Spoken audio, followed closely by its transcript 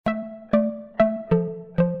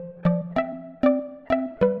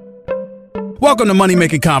Welcome to Money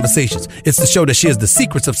Making Conversations. It's the show that shares the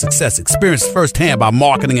secrets of success, experienced firsthand by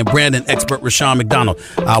marketing and branding expert Rushion McDonald.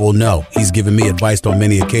 I will know he's given me advice on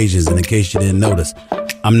many occasions, and in case you didn't notice,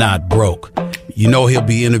 I'm not broke. You know he'll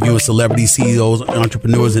be interviewing celebrity CEOs,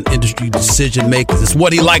 entrepreneurs, and industry decision makers. It's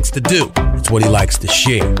what he likes to do. It's what he likes to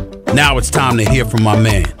share. Now it's time to hear from my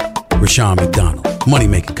man, Rushion McDonald. Money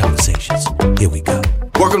Making Conversations. Here we go.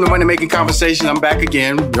 Welcome to Money Making Conversation. I'm back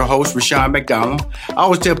again, your host, Rushion McDonald. I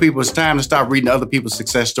always tell people it's time to stop reading other people's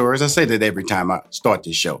success stories. I say that every time I start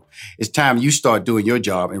this show. It's time you start doing your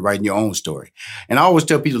job and writing your own story. And I always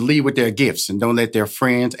tell people to lead with their gifts and don't let their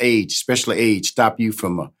friends' age, especially age, stop you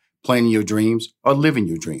from planning your dreams or living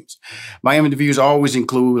your dreams. My interviews always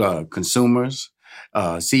include consumers,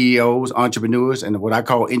 CEOs, entrepreneurs, and what I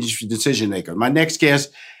call industry decision makers. My next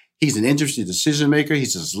guest, he's an industry decision maker.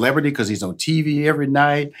 He's a celebrity because he's on TV every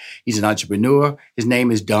night. He's an entrepreneur. His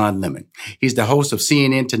name is Don Lemon. He's the host of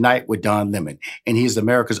CNN Tonight with Don Lemon, and he's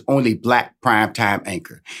America's only Black primetime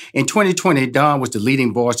anchor. In 2020, Don was the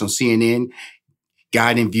leading voice on CNN,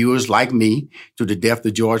 guiding viewers like me through the death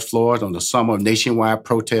of George Floyd on the summer of nationwide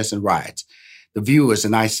protests and riots. The viewers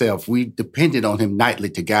and myself, we depended on him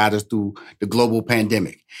nightly to guide us through the global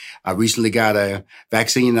pandemic. I recently got a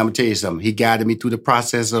vaccine, and I'm going to tell you something. He guided me through the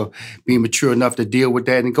process of being mature enough to deal with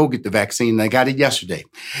that and go get the vaccine, and I got it yesterday.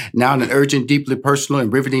 Now, in an urgent, deeply personal,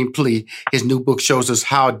 and riveting plea, his new book shows us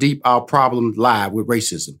how deep our problems lie with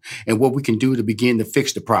racism and what we can do to begin to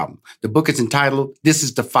fix the problem. The book is entitled, This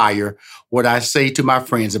is the Fire, What I Say to My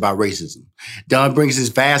Friends About Racism. Don brings his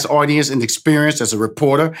vast audience and experience as a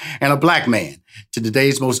reporter and a Black man to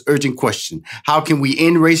today's most urgent question. How can we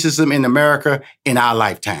end racism in America in our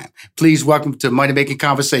lifetime? Please welcome to Money Making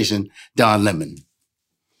Conversation, Don Lemon.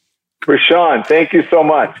 Rushion, thank you so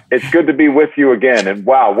much. It's good to be with you again. And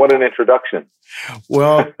wow, what an introduction.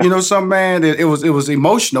 Well, you know something, man, it was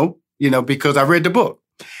emotional, because I read the book.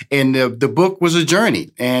 And the book was a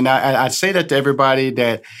journey. And I say that to everybody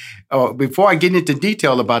that before I get into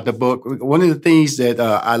detail about the book, one of the things that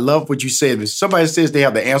I love what you said is somebody says they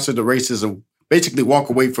have the answer to racism, basically walk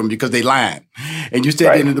away from it because they lying. And you said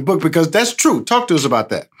that in the book because that's true. Talk to us about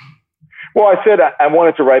that. Well, I said I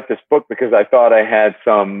wanted to write this book because I thought I had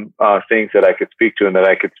some things that I could speak to and that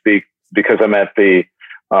I could speak because I'm at the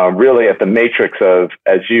really at the matrix of,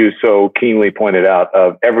 as you so keenly pointed out,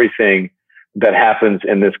 of everything that happens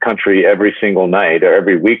in this country every single night or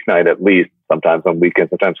every weeknight at least, sometimes on weekends,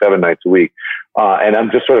 sometimes 7 nights a week. And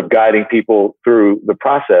I'm just sort of guiding people through the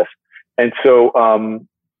process. And so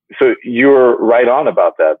so you're right on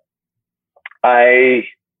about that.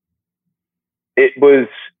 It was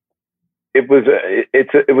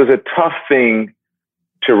a tough thing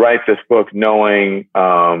to write this book, knowing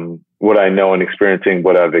what I know and experiencing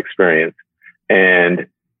what I've experienced. And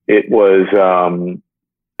it was,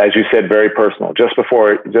 as you said, very personal. Just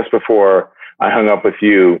before I hung up with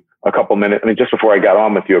you just before I got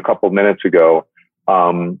on with you a couple of minutes ago,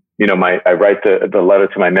 I write the letter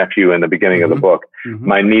to my nephew in the beginning of the book. Mm-hmm.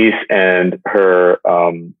 My niece and her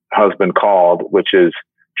husband called, which is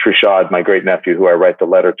Trishad, my great nephew, who I write the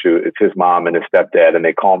letter to. It's his mom and his stepdad, and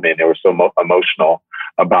they called me and they were so emotional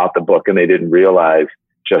about the book, and they didn't realize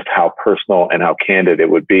just how personal and how candid it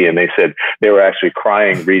would be. And they said they were actually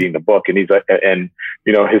crying reading the book. And he's like, his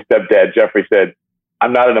stepdad Jeffrey said,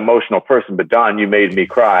 "I'm not an emotional person, but Don, you made me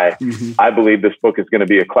cry. Mm-hmm. I believe this book is going to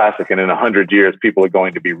be a classic, and in 100 years, people are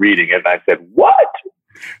going to be reading it." And I said, "What?"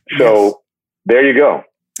 So there you go.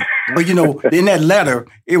 But in that letter,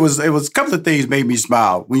 it was a couple of things made me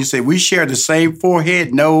smile. When you say we share the same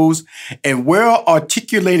forehead, nose, and well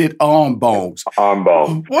articulated arm bones. Arm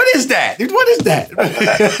bones. What is that? What is that?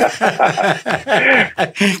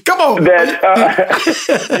 Come on. That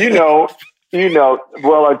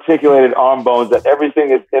well articulated arm bones, that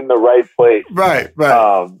everything is in the right place. Right.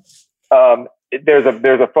 There's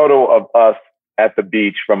a photo of us at the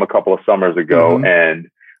beach from a couple of summers ago, mm-hmm.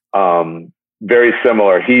 and very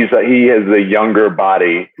similar. He has the younger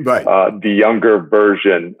body, right. The younger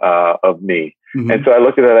version of me. Mm-hmm. And so I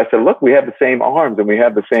looked at it, I said, look, we have the same arms and we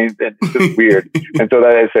have the same, it's just weird. And so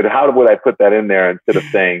I said, how would I put that in there instead of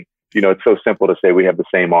saying, it's so simple to say we have the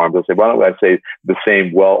same arms. I said, why don't I say the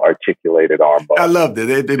same well-articulated arm bones? I loved it.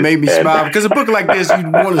 It made me smile because a book like this, you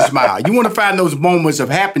want to smile. You want to find those moments of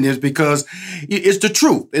happiness because it's the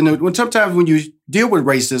truth. And sometimes when you deal with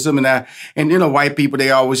racism and white people,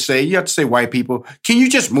 they always say, you have to say white people, can you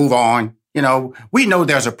just move on? We know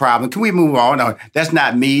there's a problem. Can we move on? No, that's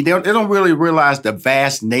not me. They don't really realize the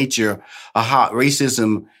vast nature of how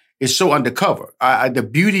racism is so undercover. The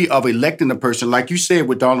beauty of electing a person, like you said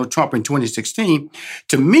with Donald Trump in 2016,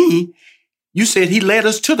 to me, you said he led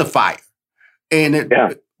us to the fire. And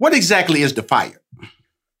What exactly is the fire?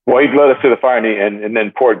 Well, he led us to the fire and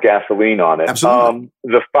then poured gasoline on it. Absolutely.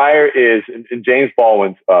 The fire is in James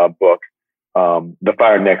Baldwin's book, The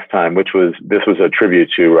Fire Next Time, this was a tribute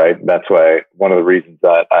to, right? That's why one of the reasons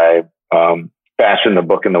that I fashioned the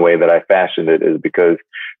book in the way that I fashioned it is because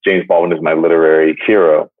James Baldwin is my literary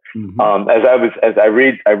hero. Mm-hmm. As I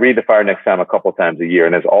read The Fire Next Time a couple times a year,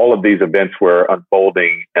 and as all of these events were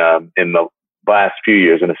unfolding in the last few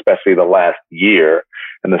years, and especially the last year,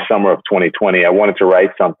 in the summer of 2020, I wanted to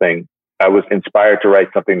write something. I was inspired to write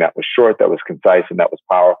something that was short, that was concise, and that was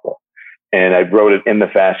powerful. And I wrote it in the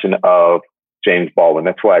fashion of James Baldwin.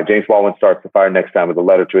 That's why James Baldwin starts The Fire Next Time with a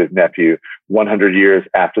letter to his nephew 100 years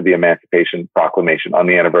after the Emancipation Proclamation, on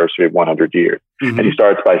the anniversary of 100 years. Mm-hmm. And he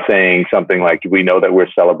starts by saying something like, we know that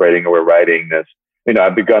we're celebrating or we're writing this.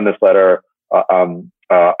 I've begun this letter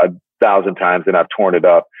 1,000 times and I've torn it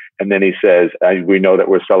up. And then he says, we know that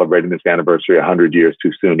we're celebrating this anniversary 100 years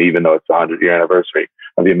too soon, even though it's the 100-year anniversary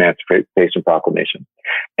of the Emancipation Proclamation.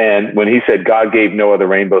 And when he said, God gave no other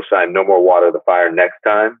rainbow sign, no more water, the fire next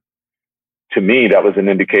time, to me, that was an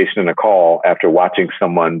indication and a call after watching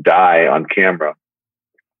someone die on camera,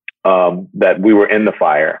 that we were in the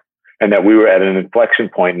fire and that we were at an inflection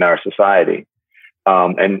point in our society.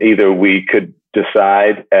 And either we could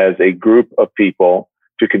decide as a group of people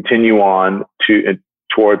to continue on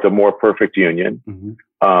towards a more perfect union, mm-hmm.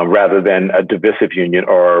 Rather than a divisive union,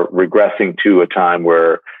 or regressing to a time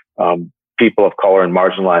where people of color and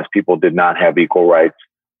marginalized people did not have equal rights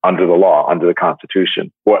under the law, under the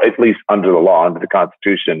Constitution, or at least under the law, under the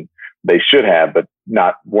Constitution, they should have, but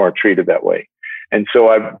weren't treated that way. And so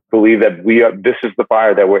I believe that this is the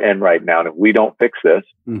fire that we're in right now. And if we don't fix this,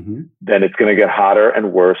 mm-hmm. then it's going to get hotter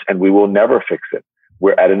and worse, and we will never fix it.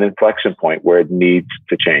 We're at an inflection point where it needs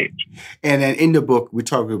to change. And then in the book, we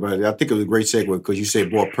talked about it. I think it was a great segue because you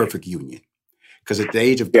said more perfect union. Because at the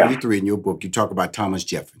age of 33 in your book, you talk about Thomas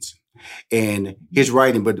Jefferson and his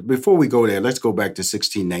writing. But before we go there, let's go back to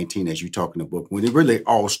 1619, as you talk in the book, when it really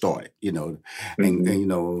all started, mm-hmm.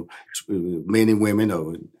 and men and women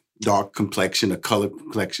of dark complexion, or colored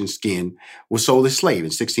complexion, skin, were sold as slaves in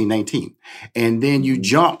 1619. And then you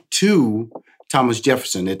jump to Thomas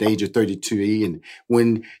Jefferson at the age of 32, and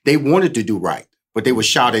when they wanted to do right, but they were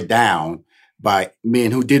shouted down by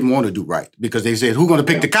men who didn't want to do right because they said, who's going to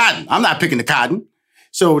pick the cotton? I'm not picking the cotton.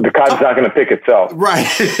 So the cotton's not going to pick itself. Right.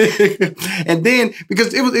 And then,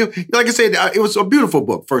 because it was like I said, it was a beautiful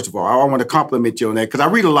book, first of all. I want to compliment you on that because I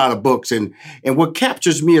read a lot of books, and what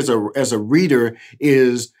captures me as a reader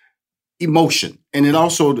is emotion. And it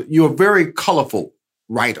also, you're a very colorful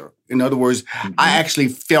writer. In other words, mm-hmm. I actually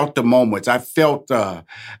felt the moments. I felt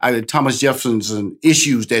Thomas Jefferson's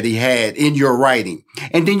issues that he had in your writing.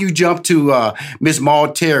 And then you jump to Miss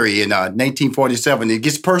Maud Terry in 1947. It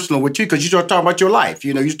gets personal with you because you start talking about your life.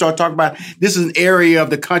 You start talking about this is an area of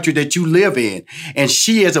the country that you live in. And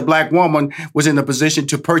she, as a Black woman, was in a position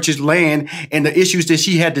to purchase land and the issues that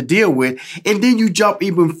she had to deal with. And then you jump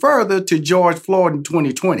even further to George Floyd in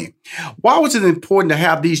 2020. Why was it important to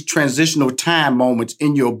have these transitional time moments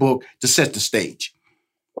in your book to set the stage?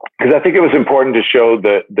 Because I think it was important to show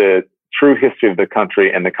the true history of the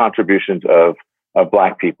country and the contributions of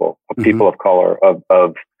Black people, of mm-hmm. people of color, of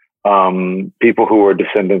people who were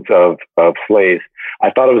descendants of slaves.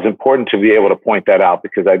 I thought it was important to be able to point that out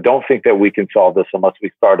because I don't think that we can solve this unless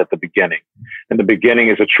we start at the beginning. And the beginning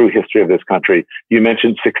is a true history of this country. You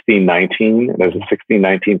mentioned 1619, and there's a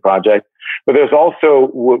 1619 project. But there's also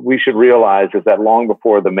what we should realize is that long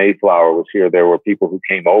before the Mayflower was here, there were people who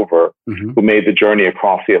came over mm-hmm. who made the journey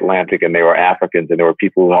across the Atlantic, and they were Africans, and there were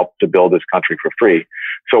people who helped to build this country for free.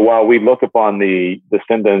 So while we look upon the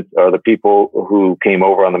descendants or the people who came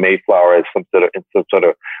over on the Mayflower as some sort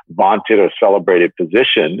of vaunted or celebrated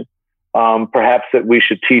position, perhaps that we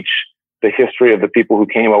should teach the history of the people who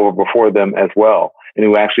came over before them as well, and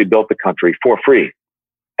who actually built the country for free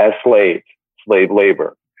as slave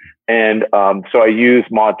labor. And so I use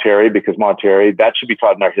Maud Terry because Maud Terry, that should be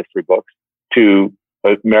taught in our history books to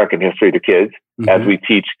American history to kids, mm-hmm. as we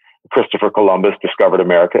teach Christopher Columbus discovered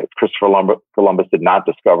America. Christopher Columbus did not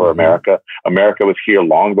discover mm-hmm. America. America was here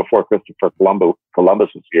long before Christopher Columbus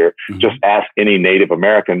was here. Mm-hmm. Just ask any Native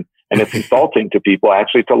American. And it's insulting to people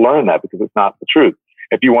actually to learn that because it's not the truth.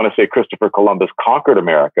 If you want to say Christopher Columbus conquered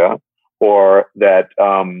America or that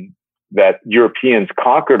Europeans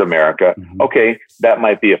conquered America, mm-hmm. okay, that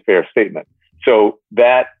might be a fair statement. So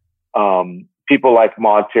that people like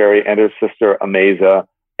Maud Terry and her sister Ameza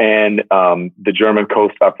and the German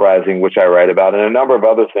Coast Uprising, which I write about, and a number of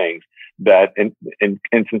other things that in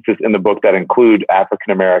instances in the book that include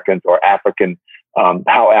African Americans or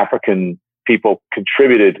how African people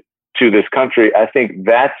contributed to this country, I think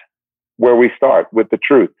that's where we start with the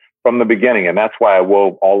truth from the beginning. And that's why I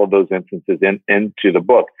wove all of those instances into the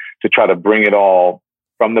book to try to bring it all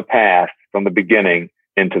from the past, from the beginning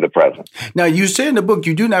into the present. Now, you say in the book,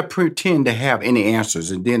 you do not pretend to have any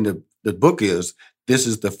answers. And then the book is, This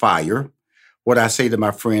is the Fire, What I Say to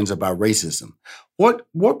My Friends About Racism. What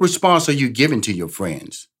response are you giving to your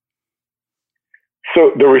friends?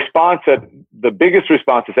 So the biggest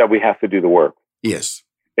response is that we have to do the work. Yes.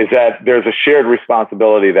 Is that there's a shared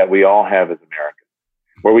responsibility that we all have as Americans,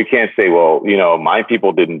 where we can't say, well, my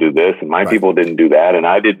people didn't do this and my people didn't do that, and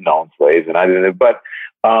I didn't own slaves and I didn't. But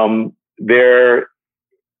there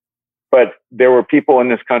were people in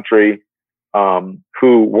this country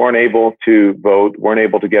who weren't able to vote, weren't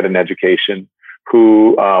able to get an education,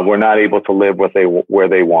 who were not able to live where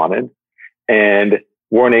they wanted, and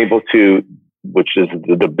weren't able to, which is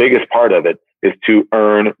the biggest part of it, is to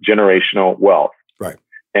earn generational wealth. Right.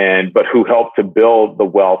 But who helped to build the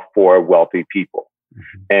wealth for wealthy people,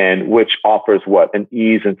 and which offers an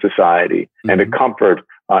ease in society and a comfort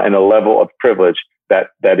and a level of privilege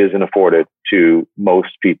that isn't afforded to most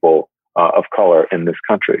people of color in this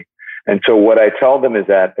country. And so what I tell them is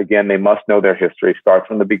that, again, they must know their history, start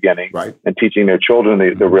from the beginning, and teaching their children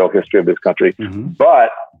the real history of this country.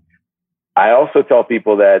 But I also tell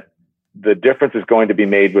people that the difference is going to be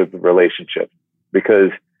made with relationships,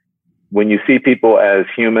 because when you see people as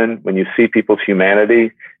human, when you see people's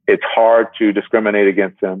humanity, it's hard to discriminate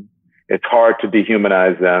against them. It's hard to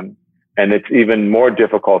dehumanize them. And it's even more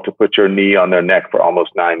difficult to put your knee on their neck for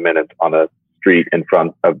almost 9 minutes on a street in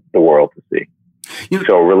front of the world to see.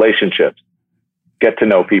 So relationships, get to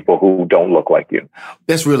know people who don't look like you.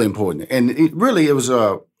 That's really important. And it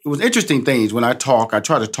was interesting things when I try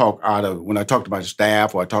to talk when I talk to my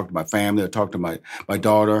staff, or I talk to my family, or talk to my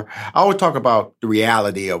daughter. I always talk about the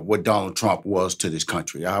reality of what Donald Trump was to this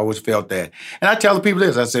country. I always felt that. And I tell the people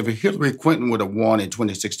this, I said, if Hillary Clinton would have won in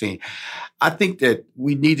 2016, I think that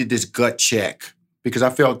we needed this gut check, because I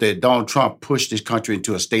felt that Donald Trump pushed this country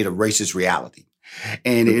into a state of racist reality.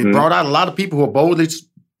 And it brought out a lot of people who are boldly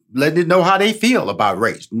letting it know how they feel about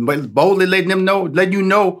race, but boldly letting you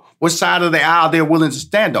know what side of the aisle they're willing to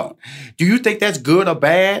stand on. Do you think that's good or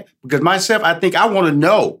bad? Because myself, I think I want to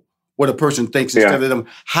know what a person thinks instead of them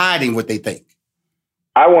hiding what they think.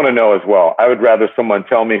 I want to know as well. I would rather someone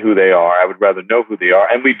tell me who they are. I would rather know who they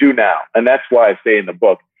are. And we do now. And that's why I say in the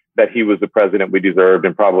book that he was the president we deserved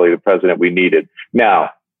and probably the president we needed. Now,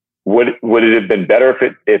 would it have been better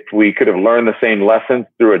if we could have learned the same lessons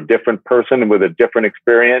through a different person with a different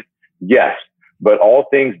experience? Yes. But all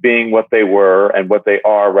things being what they were and what they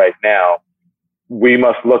are right now, we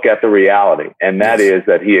must look at the reality. And that is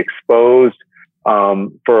that he exposed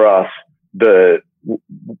for us the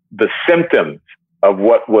symptoms of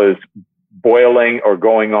what was boiling or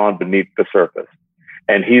going on beneath the surface.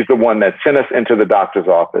 And he's the one that sent us into the doctor's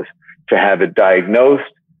office to have it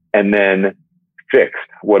diagnosed and then fixed,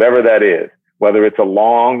 whatever that is, whether it's a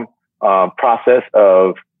long process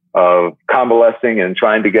of convalescing and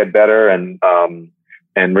trying to get better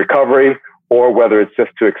and recovery, or whether it's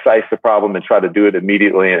just to excise the problem and try to do it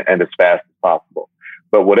immediately and as fast as possible.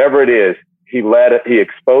 But whatever it is, he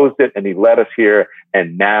exposed it and he led us here.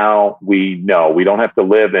 And now we know we don't have to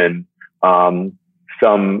live in some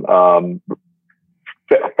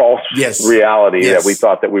false reality that we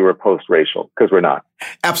thought that we were post-racial, because we're not.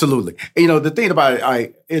 Absolutely. The thing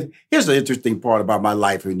about it, here's the interesting part about my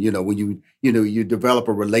life. And, when you develop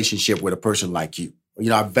a relationship with a person like you,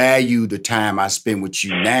 I value the time I spend with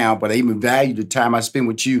you now, but I even value the time I spend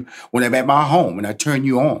with you when I'm at my home and I turn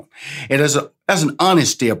you on. And there's an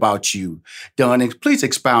honesty about you, Don. And please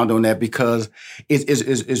expound on that, because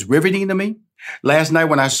it's riveting to me. Last night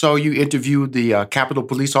when I saw you interview the Capitol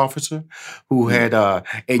police officer who had,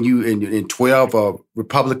 and 12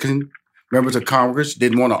 Republican members of Congress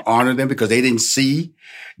didn't want to honor them because they didn't see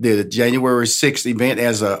the January 6th event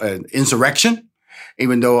as an insurrection,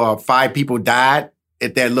 even though 5 people died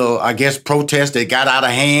at that little, I guess, protest that got out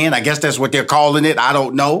of hand. I guess that's what they're calling it. I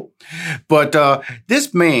don't know. But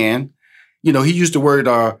this man, he used the word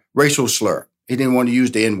racial slur. He didn't want to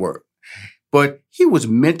use the N-word. But he was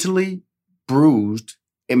mentally bruised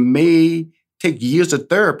and may take years of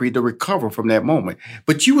therapy to recover from that moment.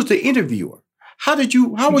 But you was the interviewer. How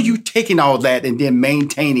were you taking all that and then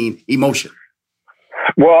maintaining emotion?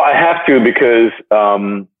 Well, I have to, because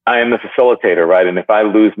I am the facilitator, right? And if I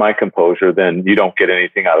lose my composure, then you don't get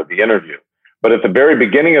anything out of the interview. But at the very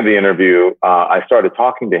beginning of the interview, I started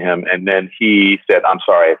talking to him, and then he said, "I'm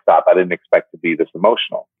sorry, I stopped. I didn't expect to be this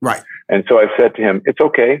emotional." Right. And so I said to him, "It's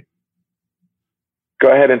okay. Go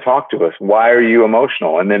ahead and talk to us. Why are you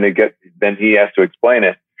emotional?" And then he has to explain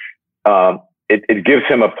it. it gives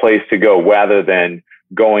him a place to go rather than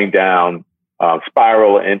going down,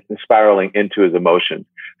 spiraling into his emotions.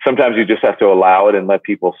 Sometimes you just have to allow it and let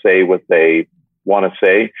people say what they want to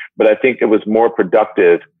say. But I think it was more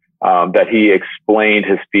productive that he explained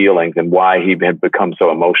his feelings and why he had become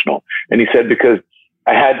so emotional. And he said, because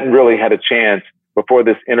I hadn't really had a chance before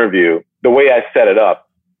this interview, the way I set it up,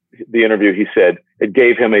 the interview, he said, it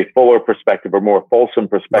gave him a fuller perspective, or more fulsome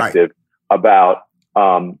perspective about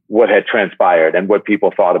what had transpired and what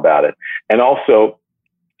people thought about it. And also,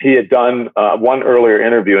 he had done one earlier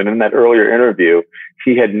interview, and in that earlier interview,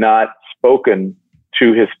 he had not spoken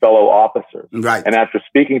to his fellow officers. Right. And after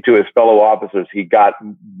speaking to his fellow officers, he got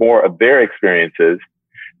more of their experiences,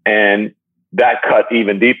 and that cut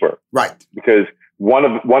even deeper. Right. Because one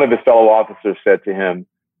of his fellow officers said to him,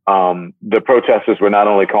 the protesters were not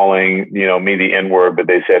only calling, me the N-word, but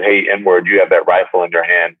they said, "Hey, N-word, you have that rifle in your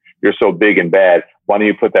hand. You're so big and bad. Why don't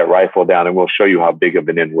you put that rifle down and we'll show you how big of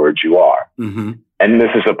an N-word you are." Mm-hmm. And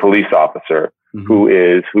this is a police officer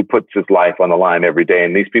who puts his life on the line every day.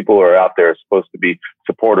 And these people who are out there are supposed to be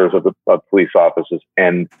supporters of police officers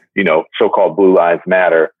and, so-called Blue Lives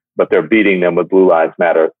Matter, but they're beating them with Blue Lives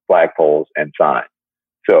Matter flagpoles and signs.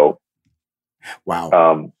 So,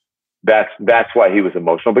 wow. That's why he was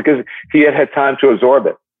emotional, because he had had time to absorb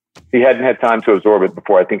it. He hadn't had time to absorb it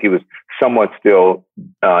before. I think he was somewhat still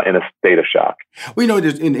in a state of shock. Well,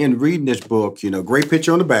 in reading this book, great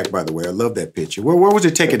picture on the back, by the way. I love that picture. Where was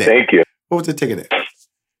it taken at? Thank you. What was it taken at?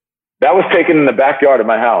 That was taken in the backyard of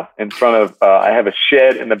my house, in front of, I have a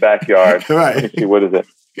shed in the backyard. Right. Let me see, what is it?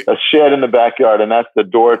 A shed in the backyard, and that's the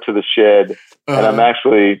door to the shed. And I'm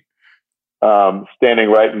actually standing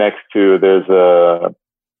right next to, there's a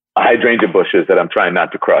hydrangea bushes that I'm trying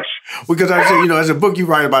not to crush. Because I said, as a book you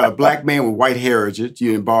write about a black man with white heritage,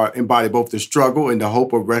 you embody both the struggle and the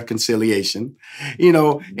hope of reconciliation,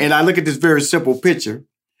 and I look at this very simple picture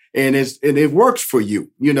and it works for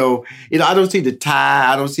you. I don't see the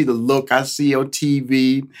tie. I don't see the look I see on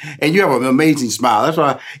TV, and you have an amazing smile. That's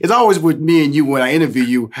why it's always with me and you when I interview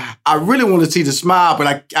you, I really want to see the smile,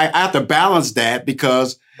 but I have to balance that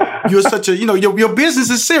because you're such a, your business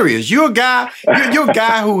is serious. You're a guy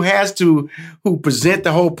who present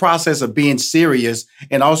the whole process of being serious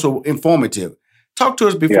and also informative. Talk to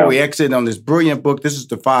us before we exit on this brilliant book. This is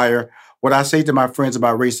The Fire: What I Say to My Friends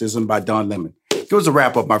About Racism by Don Lemon. Give us a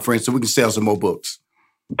wrap up, my friend, so we can sell some more books.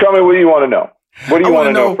 Tell me, what do you want to know? What do you want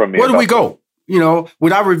to know from me? Where do we go?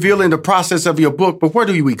 Without revealing the process of your book, but where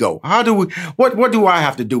do we go? What do I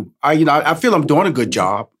have to do? I feel I'm doing a good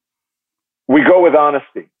job. We go with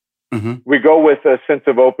honesty. Mm-hmm. We go with a sense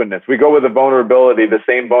of openness. We go with a vulnerability, the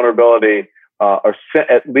same vulnerability,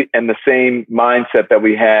 and the same mindset that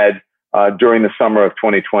we had during the summer of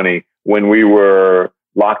 2020 when we were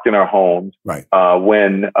locked in our homes. Right.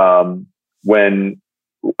 When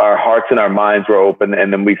our hearts and our minds were open,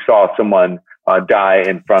 and then we saw someone die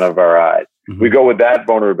in front of our eyes. Mm-hmm. We go with that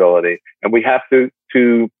vulnerability, and we have to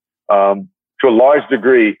a large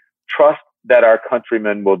degree, trust that our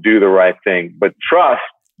countrymen will do the right thing, but trust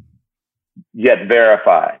yet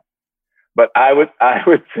verify. But I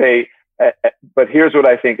would say, but here's what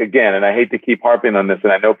I think again, and I hate to keep harping on this,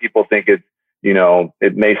 and I know people think it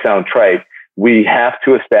may sound trite. We have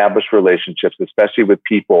to establish relationships, especially with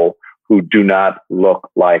people who do not look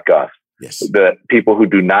like us. Yes. The people who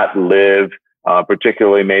do not live,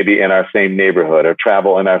 particularly maybe in our same neighborhood or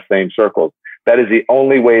travel in our same circles. That is the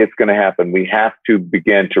only way it's going to happen. We have to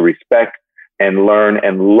begin to respect and learn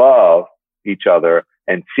and love each other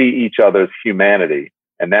and see each other's humanity.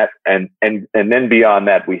 And then beyond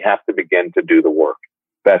that, we have to begin to do the work.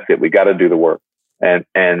 That's it. We got to do the work.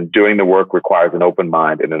 And doing the work requires an open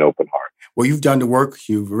mind and an open heart. Well, you've done the work.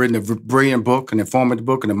 You've written a brilliant book, an informative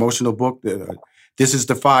book, an emotional book. This is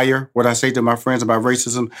The Fire: What I Say to My Friends About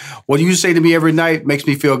Racism. What you say to me every night makes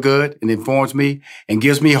me feel good and informs me and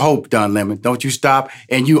gives me hope, Don Lemon. Don't you stop.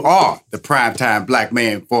 And you are the primetime black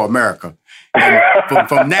man for America. And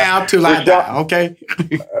from now till I die, okay?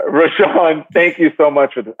 Rashawn, thank you so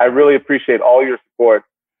much for this. I really appreciate all your support.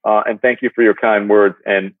 And thank you for your kind words.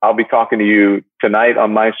 And I'll be talking to you tonight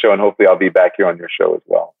on my show, and hopefully I'll be back here on your show as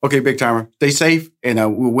well. Okay, big timer. Stay safe, and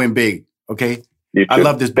we'll win big, okay? You too. I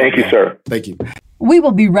love this book. Thank you, sir. Thank you. We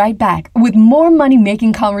will be right back with more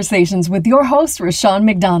money-making conversations with your host, Rashawn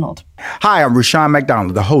McDonald. Hi, I'm Rushion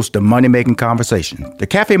McDonald, the host of Money Making Conversation. The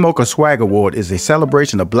Cafe Mocha Swag Award is a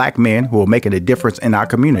celebration of Black men who are making a difference in our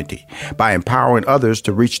community by empowering others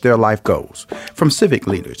to reach their life goals. From civic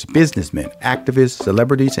leaders, businessmen, activists,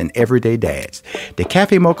 celebrities, and everyday dads. The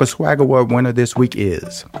Cafe Mocha Swag Award winner this week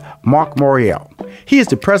is Mark Morial. He is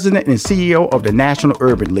the president and CEO of the National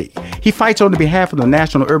Urban League. He fights on behalf of the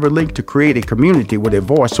National Urban League to create a community with a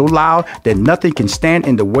voice so loud that nothing can stand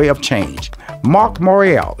in the way of change. Mark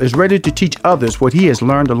Morial is ready to teach others what he has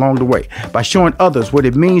learned along the way by showing others what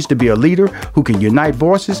it means to be a leader who can unite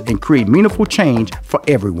voices and create meaningful change for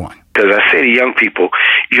everyone. As I say to young people,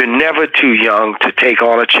 you're never too young to take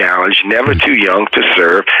on a challenge, never too young to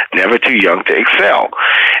serve, never too young to excel.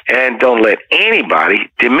 And don't let anybody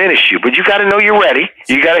diminish you. But you got to know you're ready.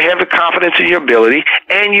 You got to have the confidence in your ability,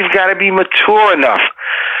 and you've got to be mature enough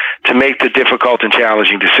to make the difficult and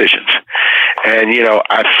challenging decisions. And, you know,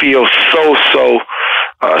 I feel so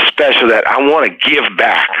special that I want to give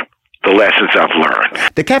back the lessons I've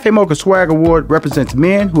learned. The Cafe Mocha Swag Award represents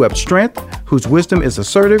men who have strength, whose wisdom is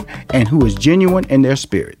assertive, and who is genuine in their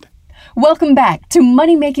spirit. Welcome back to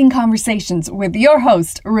Money Making Conversations with your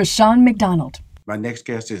host, Rushion McDonald. My next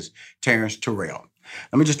guest is Terrence Terrell.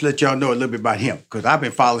 Let me just let y'all know a little bit about him, because I've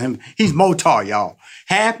been following him. He's Motar, y'all.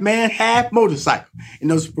 Half man, half motorcycle. And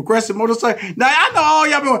those progressive motorcycles. Now, I know all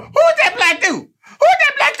y'all been going, who's that black dude? Who's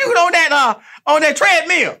that black dude on that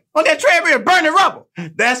treadmill? On that treadmill burning rubber?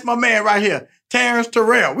 That's my man right here, Terrence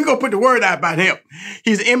Terrell. We're going to put the word out about him.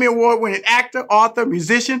 He's an Emmy Award-winning actor, author,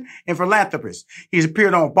 musician, and philanthropist. He's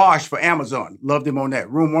appeared on Bosch for Amazon. Loved him on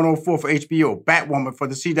that. Room 104 for HBO. Batwoman for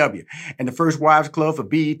the CW. And the First Wives Club for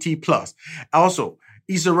BET+. Also,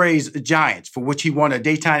 Issa Rae's Giants, for which he won a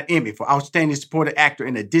Daytime Emmy for Outstanding Supporting Actor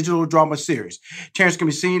in a Digital Drama Series. Terrence can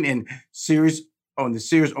be seen in the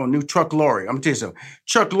series on New Chuck Lorre. I'm going to tell you something.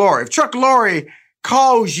 Chuck Lorre. If Chuck Lorre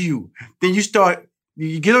calls you, then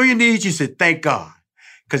you get on your knees, you say, thank God.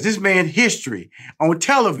 Because this man's history on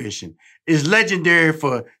television is legendary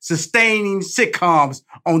for sustaining sitcoms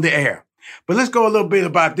on the air. But let's go a little bit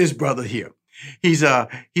about this brother here. He's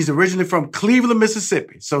originally from Cleveland,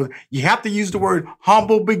 Mississippi. So you have to use the word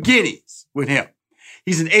humble beginnings with him.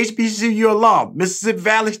 He's an HBCU alum, Mississippi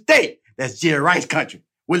Valley State. That's Jerry Rice country.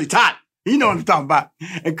 Willie Todd. You know what I'm talking about.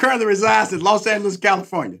 And currently resides in Los Angeles,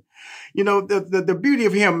 California. You know, the beauty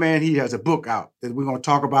of him, man, he has a book out that we're going to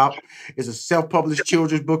talk about. It's a self-published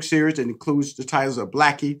children's book series that includes the titles of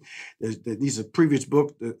Blackie. These are previous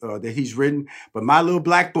books that he's written. But My Little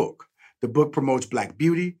Black Book, the book promotes Black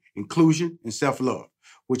beauty, inclusion, and self-love,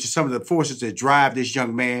 which is some of the forces that drive this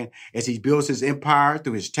young man as he builds his empire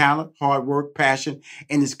through his talent, hard work, passion,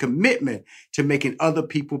 and his commitment to making other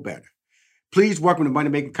people better. Please welcome to Money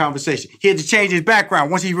Making Conversation. He had to change his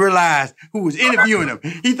background once he realized who was interviewing him.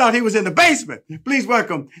 He thought he was in the basement. Please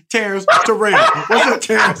welcome Terrence Terrell. What's up,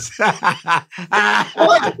 Terrence? What's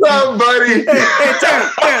up, buddy? Hey,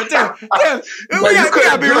 Terrence. We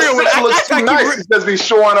gotta be real with it. Looks too nice. He just be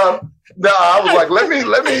showing up. No, I was like, let me,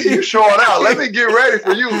 you showing out. Let me get ready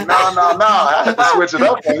for you. No. I had to switch it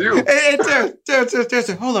up on you. Hey,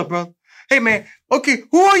 Terrence, hold up, bro. Hey, man. Okay,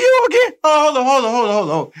 who are you again? Oh,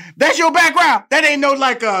 hold on. That's your background. That ain't no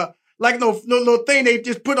no thing they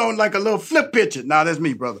just put on like a little flip picture. Nah, that's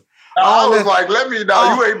me, brother. I was like,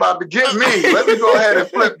 you ain't about to get me. Let me go ahead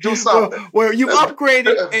and do something. Well, you've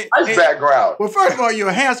upgraded. Nice background. Well, first of all, you're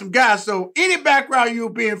a handsome guy, so any background you'll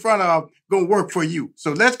be in front of gonna work for you.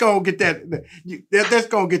 So let's go get that. Let's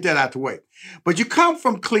go get that out the way. But you come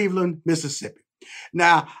from Cleveland, Mississippi.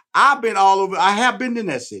 Now, I've been all over. I have been in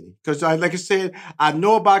that city because, like I said, I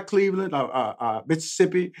know about Cleveland,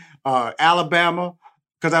 Mississippi, Alabama,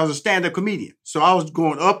 because I was a stand-up comedian. So I was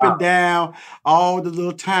going up and down all the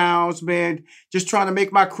little towns, man, just trying to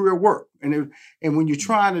make my career work. And when you're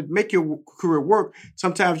trying to make your career work,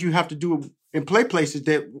 sometimes you have to do and play places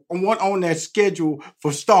that weren't on that schedule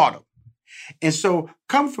for stardom. And so,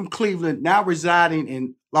 coming from Cleveland, now residing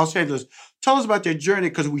in Los Angeles, tell us about your journey,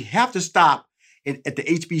 because we have to stop at the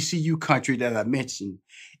HBCU country that I mentioned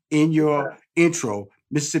in your intro,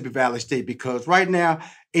 Mississippi Valley State, because right now,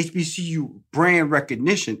 HBCU brand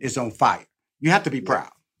recognition is on fire. You have to be proud.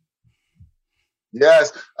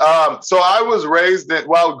 Yes. So I was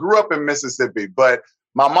grew up in Mississippi, but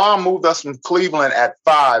my mom moved us from Cleveland at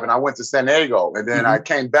 5, and I went to San Diego. And then I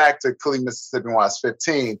came back to Cleveland, Mississippi when I was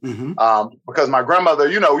 15, because my grandmother,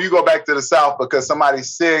 you go back to the South because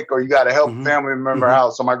somebody's sick or you got to help a family member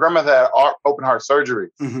out. So my grandmother had open heart surgery.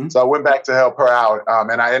 So I went back to help her out.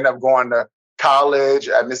 And I ended up going to college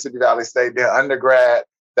at Mississippi Valley State, did undergrad.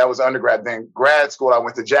 That was undergrad. Then grad school, I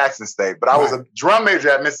went to Jackson State, but I was a drum major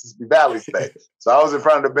at Mississippi Valley State. So I was in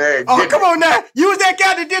front of the band. Oh, come on now. You was that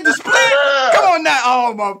guy that did the split? Yeah. Come on now.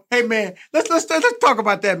 Oh, my. Hey, man, let's talk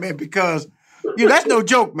about that, man, because that's no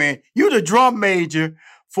joke, man. You the drum major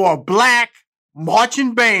for a black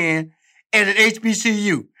marching band at an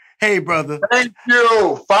HBCU. Hey, brother. Thank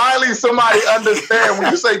you. Finally, somebody understand. When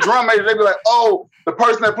you say drum major, they be like, oh, the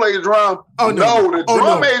person that plays drum. Oh, no. The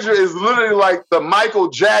drum major is literally like the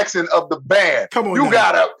Michael Jackson of the band. Come on, you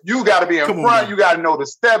gotta be in front. You gotta know the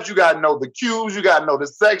steps. You gotta know the cues. You gotta know the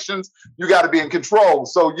sections. You gotta be in control.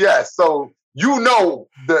 So yes, the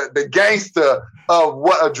gangster of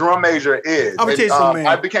what a drum major is. I'm gonna tell you something,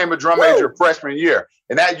 man. I became a drum major freshman year.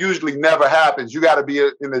 And that usually never happens. You got to be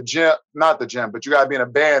in the gym, not the gym, but you got to be in a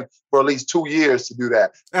band for at least 2 years to do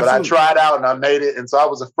that. Absolutely. But I tried out and I made it. And so I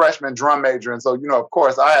was a freshman drum major. And so, of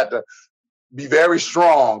course, I had to be very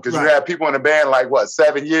strong because you have people in the band like,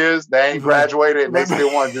 7 years? They ain't graduated and they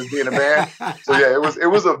still want to just be in the band. So, yeah, it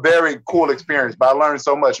was a very cool experience. But I learned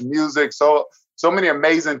so much music, so many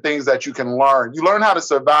amazing things that you can learn. You learn how to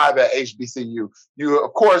survive at HBCU. You,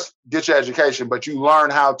 of course, get your education, but you learn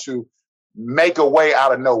how to make a way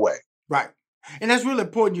out of no way. Right. And that's really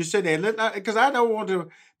important you said that, because I don't want to,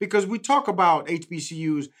 because we talk about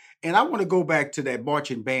HBCUs, and I want to go back to that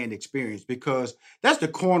marching band experience, because that's the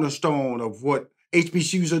cornerstone of what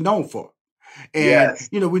HBCUs are known for. And,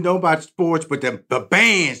 we know about sports, but the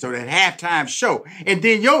bands or that halftime show. And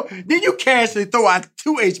then you casually throw out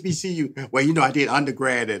 2 HBCU. Well, I did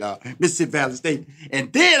undergrad at Mississippi Valley State.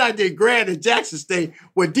 And then I did grad at Jackson State,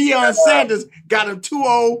 where Deion Sanders got him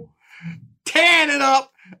 2-0, tearing it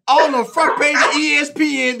up on the front page of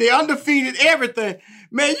ESPN. They undefeated everything.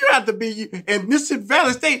 Man, you have to be, and Mississippi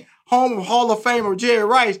Valley State, home of Hall of Famer Jerry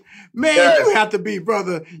Rice. Man, you have to be,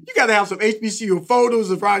 brother. You got to have some HBCU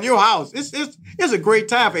photos around your house. It's a great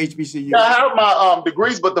time for HBCU. Yeah, I have my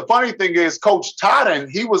degrees, but the funny thing is, Coach Totten,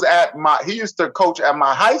 he used to coach at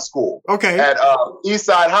my high school. Okay. At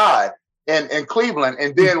Eastside High in Cleveland.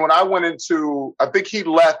 And then when I went into, I think he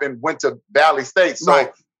left and went to Valley State.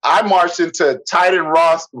 So I marched into Titan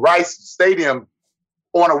Rice Stadium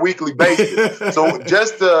on a weekly basis. So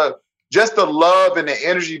just the love and the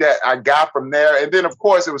energy that I got from there. And then, of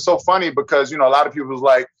course, it was so funny because, a lot of people was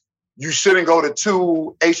like, you shouldn't go to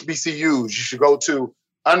 2 HBCUs. You should go to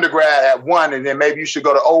undergrad at one, and then maybe you should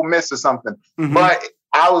go to Ole Miss or something. Mm-hmm. But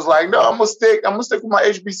I was like, no, I'm gonna stick with my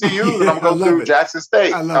HBCUs, and I'm gonna go through Jackson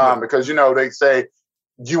State because, they say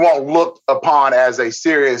you won't look upon as a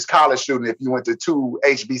serious college student if you went to 2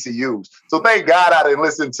 HBCUs. So thank God I didn't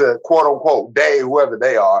listen to quote unquote they, whoever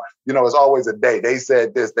they are. It's always a they. They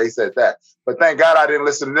said this, they said that. But thank God I didn't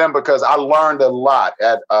listen to them because I learned a lot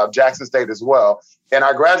at Jackson State as well. And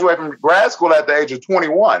I graduated from grad school at the age of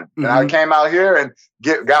 21. Mm-hmm. And I came out here and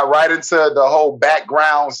got right into the whole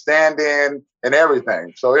background, stand-in, and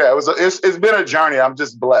everything. So yeah, it's been a journey. I'm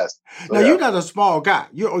just blessed. So, now you're not a small guy.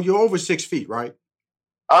 You're over 6 feet, right?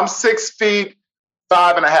 I'm 6 feet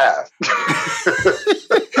 5.5.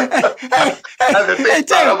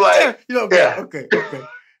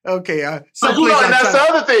 Okay. So that's the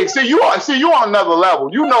other thing. See, you on another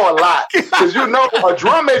level. You know a lot because a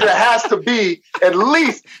drum major has to be at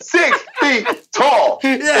least 6 feet tall.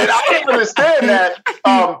 Yes. And I didn't understand that.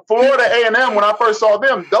 Florida A&M, when I first saw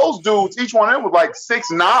them, those dudes, each one of them was like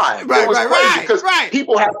 6'9". It was crazy because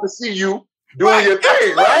people have to see you doing your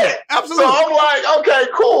thing, right? Absolutely. So I'm like, okay,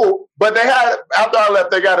 cool. But they had, after I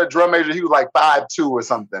left, they got a drum major. He was like 5'2" or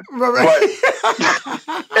something. Right.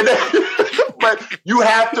 But you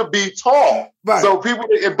have to be tall. Right. So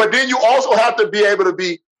but then you also have to be able to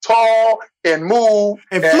be tall and move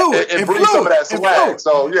and fluid and bring some of that swag.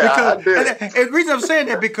 So yeah, I did. And the reason I'm saying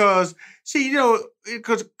that because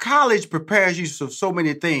because college prepares you for so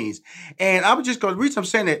many things. And I'm just going to, the reason I'm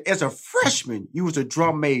saying that as a freshman, you was a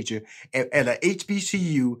drum major at a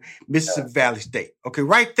HBCU, Mississippi Valley State. Okay,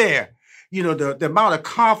 right there, the amount of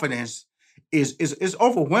confidence is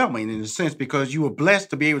overwhelming in a sense because you were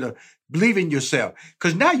blessed to be able to believe in yourself.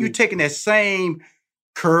 Because now you're taking that same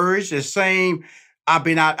courage, the same, I've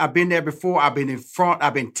been there before, I've been in front,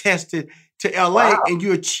 I've been tested to LA, and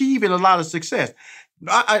you're achieving a lot of success.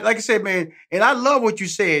 Like I said, man, and I love what you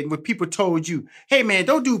said when people told you, hey, man,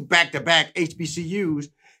 don't do back-to-back HBCUs.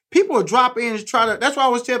 People will drop in and try to, that's why I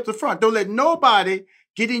always say up the front, don't let nobody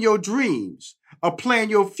get in your dreams or plan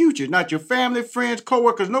your future, not your family, friends,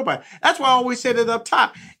 coworkers, nobody. That's why I always said it up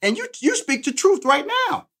top. And you speak the truth right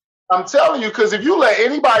now. I'm telling you, because if you let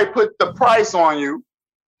anybody put the price on you,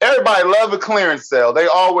 everybody love a clearance sale. They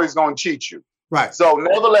always going to cheat you. Right. So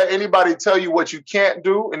never let anybody tell you what you can't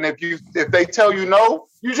do. And if they tell you no,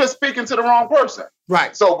 you're just speaking to the wrong person.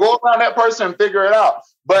 Right. So go around that person and figure it out.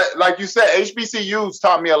 But like you said, HBCUs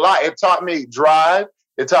taught me a lot. It taught me drive.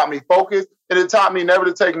 It taught me focus. And it taught me never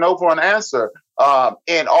to take no for an answer. And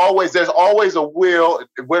there's always a will.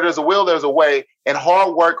 Where there's a will, there's a way. And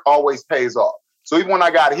hard work always pays off. So even when I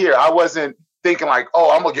got here, I wasn't thinking like,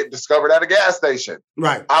 oh, I'm going to get discovered at a gas station.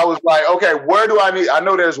 Right. I was like, okay, I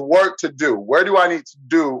know there's work to do. Where do I need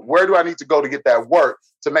to go to get that work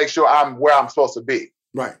to make sure I'm where I'm supposed to be?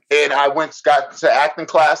 Right. And I got to acting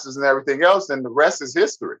classes and everything else, and the rest is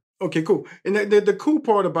history. Okay, cool. And the cool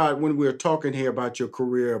part about when we're talking here about your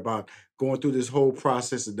career, about going through this whole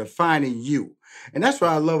process of defining you, and that's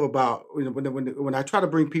what I love about when I try to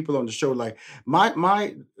bring people on the show. Like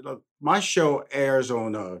my show airs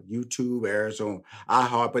on YouTube, airs on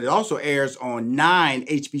iHeart, but it also airs on 9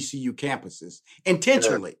 HBCU campuses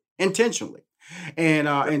intentionally.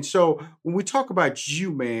 And so when we talk about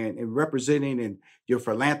you, man, and representing and your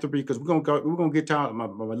philanthropy, because we're gonna get to my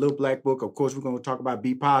little black book. Of course, we're gonna talk about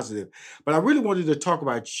Be Positive, but I really wanted to talk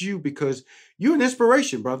about you because you're an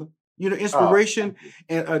inspiration, brother. You're an inspiration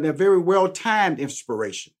and a very well timed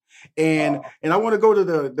inspiration. And I want to go to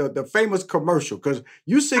the famous commercial because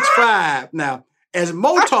you 6'5" now. As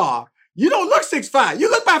Motar, you don't look 6'5". You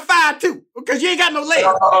look about 5'2" because you ain't got no legs.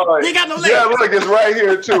 You ain't got no legs. Yeah, look, it's right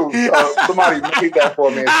here too. Somebody made that for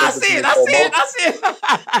me. I see it.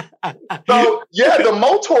 So yeah, the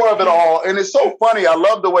motor of it all, and it's so funny. I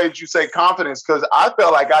love the way that you say confidence because I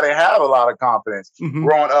felt like I didn't have a lot of confidence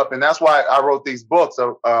growing up, and that's why I wrote these books.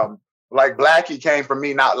 Like Blackie came from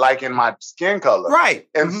me not liking my skin color, right?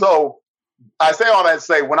 And so I say all that to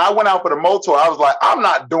say, when I went out for the motor, I was like, I'm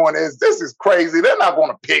not doing this. This is crazy. They're not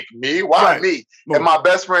going to pick me. Why me? And my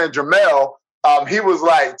best friend, Jamel, he was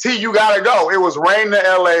like, T, you got to go. It was raining in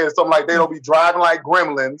LA and something like they don't be driving like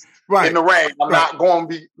gremlins in the rain. I'm not going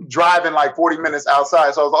to be driving like 40 minutes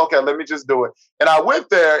outside. So I was like, okay, let me just do it. And I went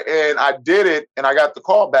there and I did it and I got the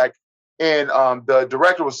call back. And the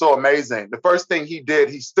director was so amazing. The first thing he did,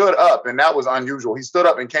 he stood up, and that was unusual. He stood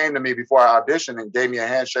up and came to me before I auditioned and gave me a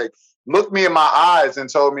handshake, looked me in my eyes and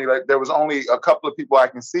told me like there was only a couple of people I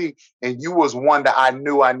can see, and you was one that I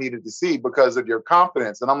knew I needed to see because of your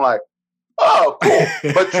confidence. And I'm like, oh,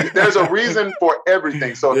 cool. But there's a reason for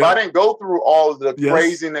everything. So if I didn't go through all of the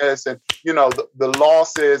craziness and, the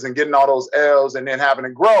losses and getting all those L's and then having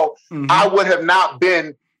to grow, I would have not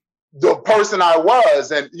been the person I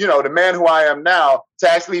was and, the man who I am now to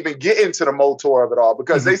actually even get into the motor of it all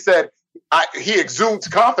because they said he exudes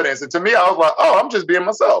confidence. And to me, I was like, oh, I'm just being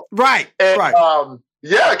myself. Right. And,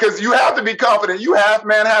 yeah, because you have to be confident. You half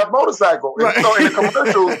man, half motorcycle. And so in the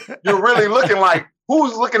commercials, you're really looking like,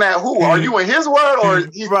 who's looking at who? Are you in his world or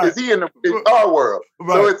is he in our world?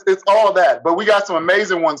 Right. So it's all that. But we got some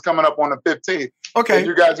amazing ones coming up on the 15th. Okay. And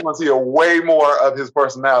you guys want to see a way more of his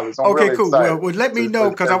personality. So I'm really cool. excited. Well, let me know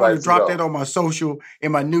because I want to drop that on my social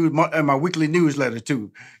and my weekly newsletter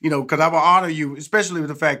too. Because I will honor you, especially with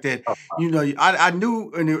the fact that I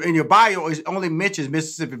knew in your bio it only mentions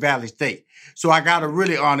Mississippi Valley State, so I got to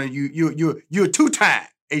really honor you. You're a 2-time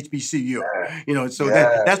HBCU. So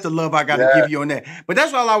that's the love I got to give you on that. But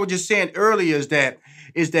that's all I was just saying earlier is that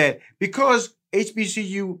because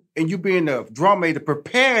HBCU and you being a drum major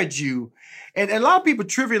prepared you. And a lot of people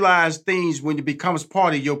trivialize things when it becomes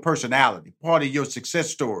part of your personality, part of your success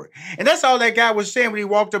story. And that's all that guy was saying when he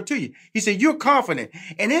walked up to you. He said, you're confident.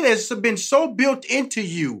 And it has been so built into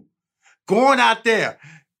you, going out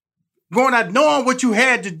knowing what you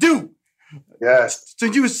had to do. Yes.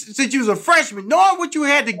 Since you was a freshman, knowing what you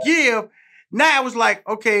had to give. Now it was like,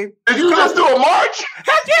 okay. Did you just do a march?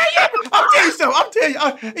 Yeah. I'm telling you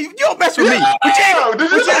something. You don't mess with me. What you ain't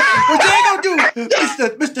gonna do,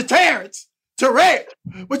 Mr. Terrence. Terrell,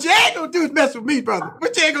 what you ain't gonna do is mess with me, brother.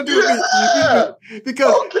 What you ain't gonna do with me,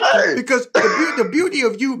 because the beauty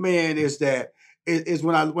of you, man, is that is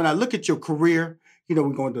when I look at your career. We're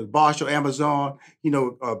going to the Marshall, Amazon,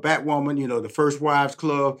 Batwoman, the First Wives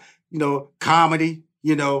Club, comedy,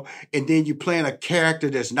 and then you playing a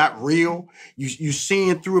character that's not real. You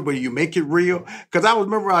seeing through it, but you make it real. Because I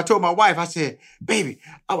remember I told my wife, I said, "Baby,"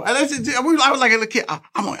 I was like a little kid. I'm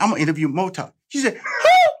gonna interview Motar. She said, "Who?"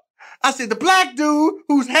 I said, the black dude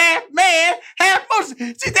who's half man, half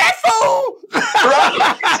motorcycle. See that fool?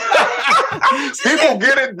 People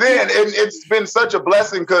get it then. And it's been such a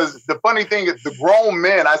blessing because the funny thing is the grown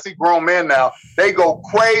men, I see grown men now, they go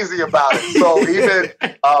crazy about it. So even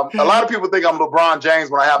a lot of people think I'm LeBron James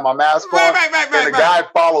when I have my mask on. And the guy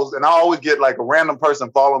follows, and I always get like a random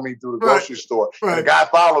person follow me through the grocery store. And the guy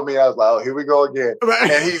followed me. I was like, oh, here we go again.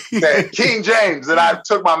 And he said, King James. And I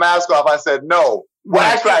took my mask off. I said, no. Well,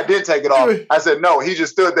 actually, I did take it off. I said, no. He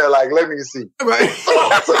just stood there like, let me see. Right. So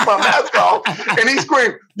I took my mask off, and he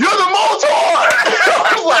screamed, you're the Motor!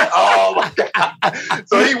 I was like, oh, my God.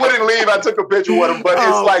 So he wouldn't leave. I took a picture with him. But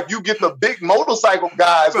it's like you get the big motorcycle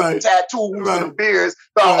guys with the tattoos and the beards.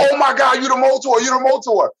 Oh, my God, you're the Motor. You're the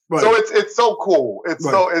Motor. Right. So it's so cool.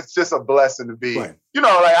 It's just a blessing to be. Right. You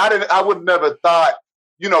know, like I would never thought,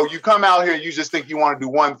 you know, you come out here, you just think you want to do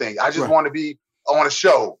one thing. I just want to be on a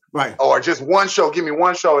show. Right. Or just one show. Give me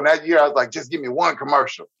one show. And that year I was like, just give me one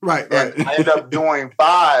commercial. Right. And I ended up doing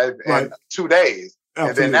 5 in 2 days. Absolutely.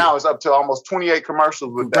 And then now it's up to almost 28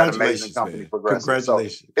 commercials with that amazing company, Progressive.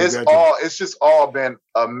 Congratulations. So it's just all been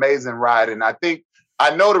an amazing ride. And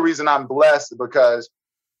I know the reason I'm blessed because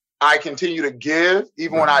I continue to give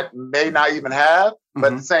even when I may not even have.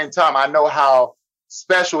 But at the same time, I know how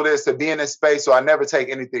special it is to be in this space, so I never take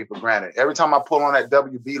anything for granted. Every time I pull on that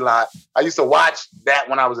WB lot, I used to watch that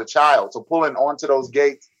when I was a child. So pulling onto those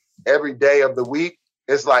gates every day of the week,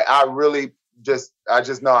 it's like I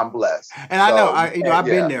just know I'm blessed. And I know, I've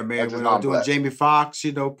been there, man. When I was doing Jamie Foxx,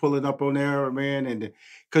 pulling up on there, man, and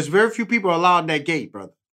because very few people are allowed in that gate,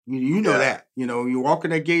 brother. You know that. You walk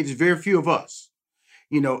in that gate, there's very few of us.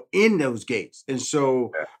 In those gates. And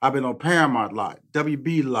so I've been on Paramount lot,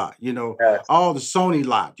 WB lot, all the Sony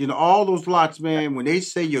lot, all those lots, man, when they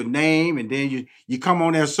say your name and then you come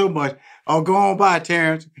on there so much, oh, go on by,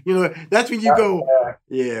 Terrence. That's when you go,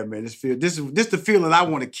 yeah, man, this the feeling I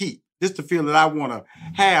want to keep. This the feeling I want to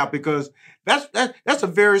have because that's a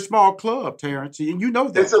very small club, Terrence. And you know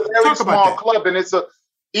that. It's a very small club, and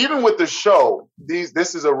even with the show,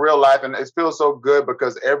 this is a real life, and it feels so good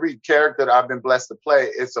because every character that I've been blessed to play,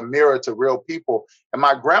 it's a mirror to real people. And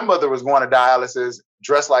my grandmother was going to dialysis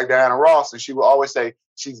dressed like Diana Ross, and she would always say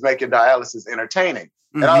she's making dialysis entertaining.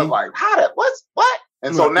 And I was like, what?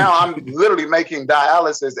 And so now I'm literally making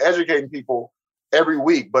dialysis, educating people every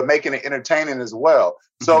week, but making it entertaining as well.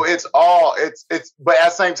 So it's but at the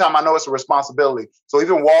same time, I know it's a responsibility. So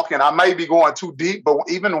even walking, I may be going too deep, but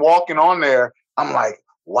even walking on there, I'm like,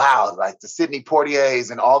 wow, like the Sidney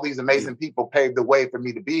Poitiers and all these amazing people paved the way for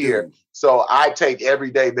me to be here. So I take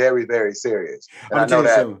every day very, very serious. And I know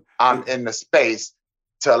that I'm in the space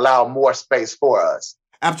to allow more space for us.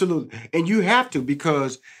 Absolutely. And you have to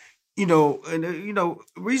because, the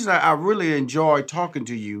reason I really enjoy talking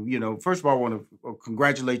to you, first of all, I want to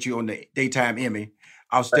congratulate you on the Daytime Emmy,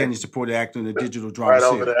 Outstanding Supporting Actor in the Digital Drama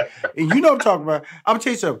Series. And you know what I'm talking about. I'm going to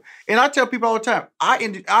tell you something. And I tell people all the time,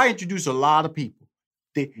 I introduce a lot of people.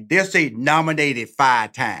 They'll say nominated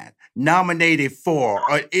 5 times, nominated for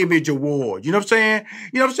an Image Award. You know what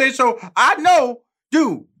I'm saying? So I know,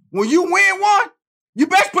 dude, when you win one, you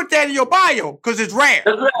best put that in your bio because it's rare.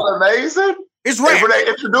 Isn't that amazing? It's rare. And when they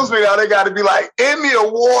introduce me now, they got to be like, Emmy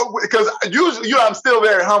Award, because usually, I'm still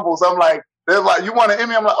very humble. So I'm like, they're like, you want an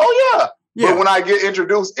Emmy? I'm like, oh, yeah. But when I get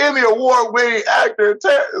introduced, Emmy Award-winning actor,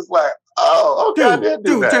 it's like, oh, okay, I did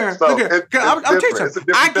do that. Terrence, so I'm telling you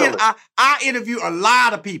something. I interview a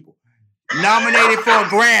lot of people nominated for a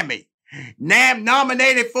Grammy,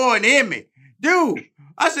 nominated for an Emmy. Dude,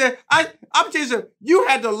 I said, I'm telling you something. You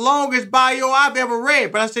had the longest bio I've ever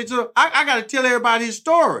read, but I said, so I got to tell everybody his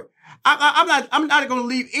story. I'm not going to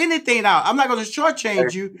leave anything out. I'm not going to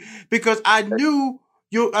shortchange you because I knew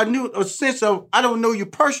a sense of, I don't know you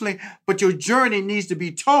personally, but your journey needs to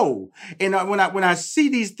be told. And when I see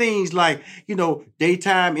these things like,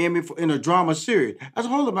 Daytime Emmy in a drama series, I said,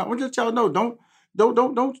 hold on, I want to let y'all know,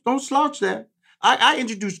 don't slouch that. I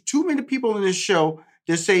introduced too many people in this show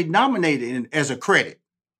that say nominated as a credit.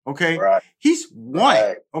 Okay. Right. He's won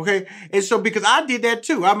it. Okay. And so because I did that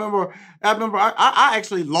too. I remember I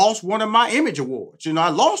actually lost one of my Image Awards. I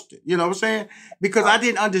lost it. You know what I'm saying? Because I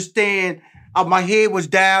didn't understand. My head was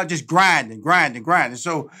down, just grinding.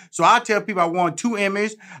 So I tell people I won 2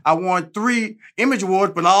 Emmys, I won 3 Image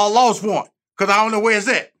Awards, but I lost one because I don't know where it's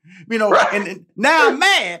at. Right. And now I'm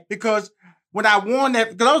mad because when I won that,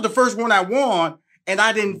 because that was the first one I won, and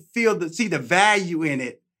I didn't see the value in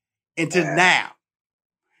it until now.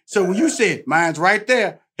 So when you said mine's right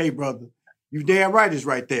there, hey brother, you damn right it's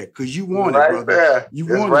right there because you won it, brother. There. You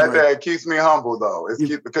won it right there. It keeps me humble though.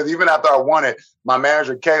 Because even after I won it, my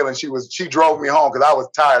manager Kaylin, she drove me home because I was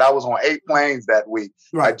tired. I was on 8 planes that week.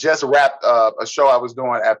 Right. I just wrapped a show I was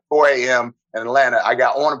doing at 4 a.m. in Atlanta. I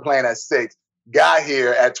got on a plane at 6. got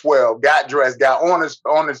here at 12, got dressed, got on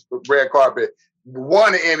this red carpet,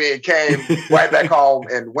 won an Emmy, and came right back home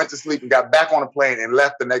and went to sleep and got back on a plane and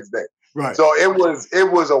left the next day. Right. So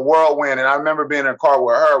it was a whirlwind. And I remember being in a car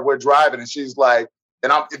with her, we're driving, and she's like,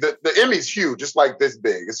 and the Emmy's huge, it's like this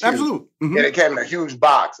big. It's huge. Absolutely. Mm-hmm. And it came in a huge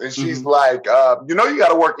box. And she's like, you got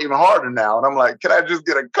to work even harder now. And I'm like, can I just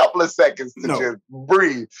get a couple of seconds to just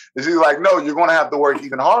breathe? And she's like, no, you're going to have to work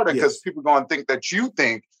even harder because people are going to think that you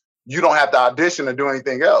think you don't have to audition or do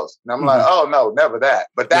anything else. And I'm like, oh, no, never that.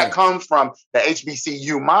 But that comes from the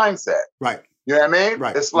HBCU mindset. Right. You know what I mean?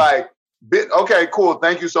 Right. It's like, okay, cool.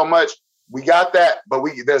 Thank you so much. We got that, but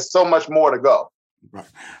there's so much more to go. Right.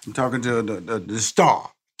 I'm talking to the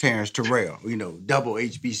star, Terrence Terrell, double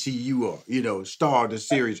HBCU, star of the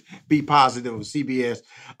series Be Positive on CBS,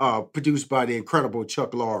 produced by the incredible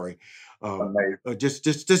Chuck Lorre.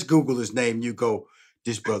 Just Google his name. You go,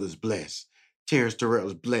 this brother's blessed. Terrence Terrell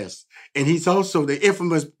is blessed. And he's also the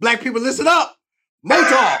infamous, black people, listen up,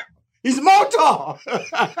 Motar. He's Motar.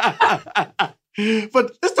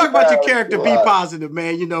 But let's talk about your character, Be Positive,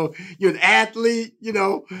 man. You're an athlete,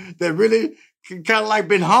 that really kind of like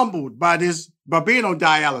been humbled by being on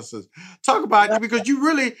dialysis. Talk about it, because you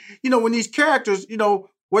really, when these characters,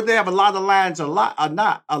 whether they have a lot of lines or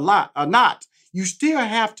not, you still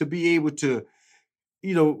have to be able to,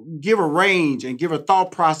 give a range and give a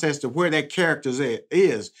thought process to where that character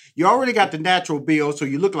is. You already got the natural build, so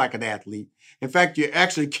you look like an athlete. In fact, you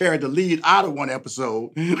actually carried the lead out of one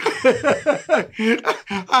episode. I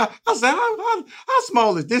said, how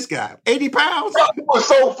small is this guy? 80 pounds? It was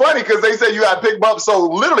so funny because they said you got to pick him up. So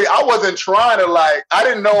literally, I wasn't trying to I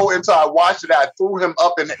didn't know until I watched it. I threw him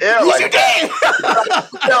up in the air yes, like that.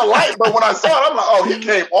 It felt light, but when I saw it, I'm like, oh, he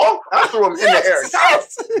came off. I threw him in the air.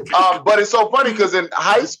 Yes. But it's so funny because in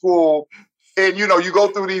high school, and you go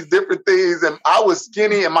through these different things, and I was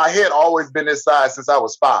skinny, and my head always been this size since I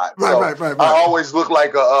was 5. Right. I always look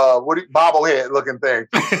like a bobblehead looking thing.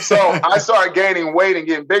 So I started gaining weight and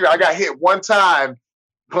getting bigger. I got hit one time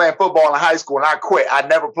playing football in high school, and I quit. I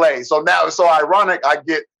never played. So now it's so ironic. I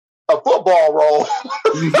get a football role,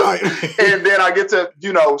 and then I get to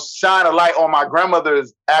shine a light on my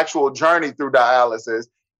grandmother's actual journey through dialysis.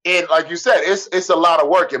 And like you said, it's a lot of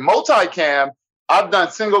work. In multicam, I've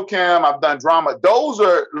done single cam, I've done drama. Those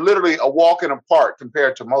are literally a walk in the park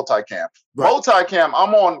compared to multicam. Right. Multicam,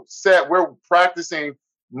 I'm on set, we're practicing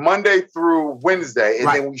Monday through Wednesday, and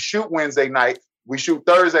then we shoot Wednesday night, we shoot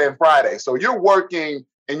Thursday and Friday. So you're working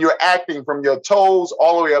and you're acting from your toes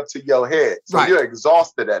all the way up to your head. So you're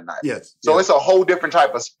exhausted at night. Yes. So it's a whole different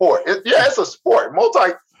type of sport. It's a sport.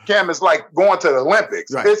 Multicam is like going to the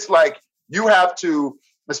Olympics. Right. It's like you have to,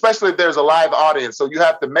 especially if there's a live audience, so you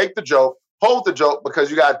have to make the joke, hold the joke, because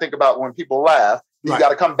you got to think about when people laugh, you got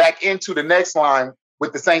to come back into the next line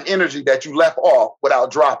with the same energy that you left off without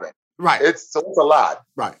dropping. Right. It's a lot.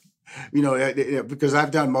 Right. Because I've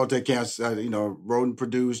done multicams, wrote and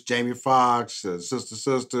produced Jamie Foxx,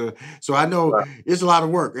 Sister. So I know it's a lot of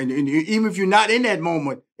work. And even if you're not in that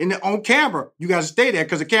moment, on camera, you got to stay there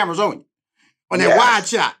because the camera's on you. On that wide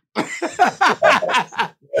shot.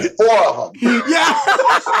 4 of them. Yeah.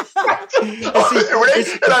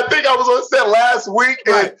 And I think I was on set last week,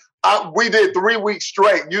 and we did 3 weeks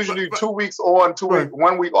straight. Usually 2 weeks on, 2 weeks,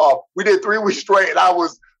 1 week off. We did 3 weeks straight, and I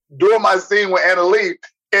was doing my scene with Anna Lee,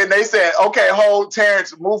 and they said, "Okay, hold,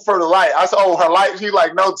 Terrence, move for the light." I said, "Oh, her light." She's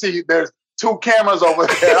like, "No, T, there's 2 cameras over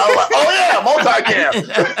there." And I was like, "Oh yeah, multicam."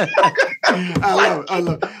 I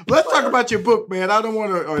love it. Let's talk about your book, man. I don't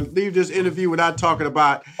want to leave this interview without talking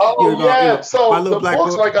about. So the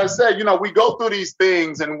books, like I said, we go through these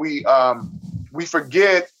things and we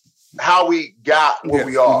forget how we got where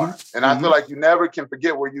we are, and I feel like you never can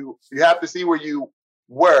forget where you have to see where you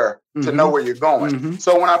were to know where you're going.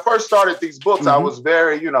 So when I first started these books, I was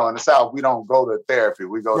very, in the South, we don't go to therapy,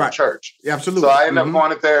 we go to church. Yeah, absolutely. So I ended up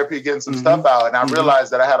going to therapy, getting some stuff out, and I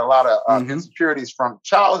realized that I had a lot of insecurities from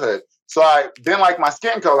childhood. So I didn't like my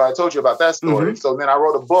skin color. I told you about that story. So then I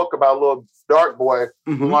wrote a book about a little dark boy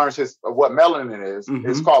who learns what melanin is.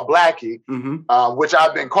 It's called Blackie, which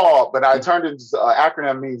I've been called, but I turned it into an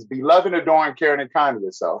acronym, means be loving, adoring, caring, and kind to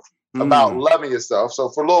yourself. About loving yourself. So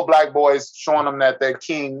for little black boys, showing them that they're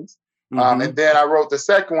kings. And then I wrote the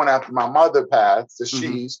second one after my mother passed, the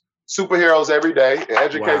She's Superheroes Every Day. It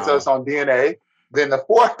educates us on DNA. Then the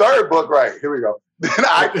third book, here we go. Then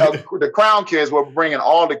the Crown Kids, we're bringing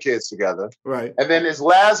all the kids together. Right. And then this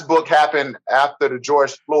last book happened after the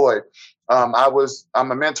George Floyd. I'm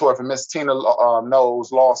a mentor for Miss Tina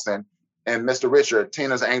Knowles Lawson and Mr. Richard,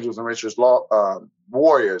 Tina's Angels and Richard's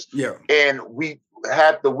Warriors. Yeah. And we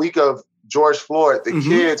had the week of George Floyd, the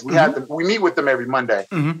kids, we meet with them every Monday,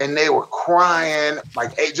 and they were crying.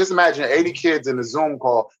 Like, just imagine 80 kids in a Zoom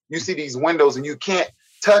call. You see these windows and you can't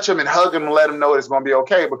touch them and hug them and let them know it's going to be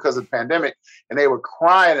okay because of the pandemic. And they were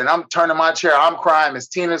crying, and I'm turning my chair. I'm crying. Miss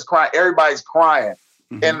Tina's crying. Everybody's crying.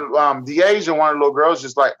 And DeAsia, one of the little girls,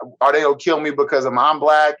 just like, are they going to kill me because I'm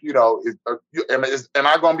black? You know, am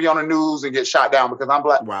I going to be on the news and get shot down because I'm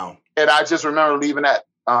black? Wow. And I just remember leaving that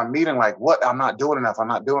meeting like, what? I'm not doing enough. I'm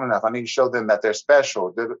not doing enough. I need to show them that they're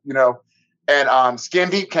special, you know? And Skin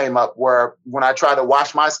Deep came up where when I tried to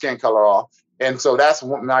wash my skin color off. And so that's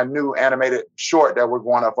my new animated short that we're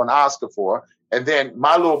going up on Oscar for. And then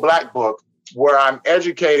My Little Black Book, where I'm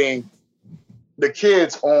educating the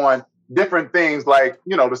kids on different things like,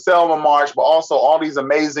 you know, the Selma March, but also all these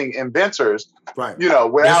amazing inventors. Right. You know,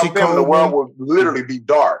 without them, the world would literally be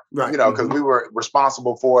dark. Right. You know, because we were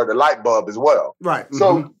responsible for the light bulb as well. Right.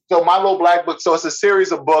 So My Little Black Book. So it's a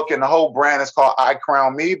series of books, and the whole brand is called I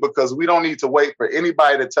Crown Me, because we don't need to wait for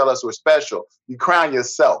anybody to tell us we're special. You crown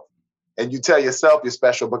yourself. And you tell yourself you're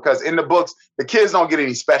special, because in the books, the kids don't get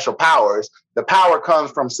any special powers. The power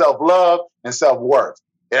comes from self-love and self-worth.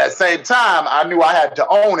 And at the same time, I knew I had to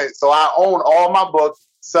own it. So I own all my books,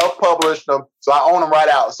 self-published them. So I own them right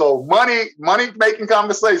out. So money-making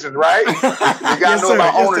conversations, right? You got to know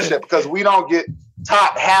about ownership, because we don't get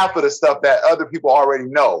top half of the stuff that other people already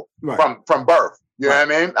know from birth. You know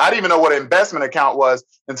what I mean? I didn't even know what an investment account was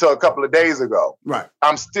until a couple of days ago. Right.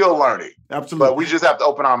 I'm still learning. Absolutely. But we just have to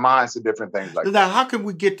open our minds to different things like that. Now, how can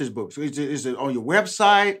we get this book? Is it on your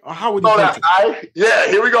website? Or how would you get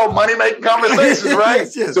it? Here we go. Money-making conversations, right?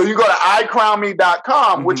 Yes. So you go to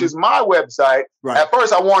iCrownMe.com, which is my website. Right. At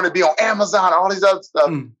first, I wanted to be on Amazon, all these other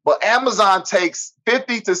stuff. But Amazon takes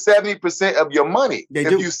 50 to 70% of your money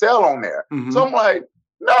if you sell on there. So I'm like,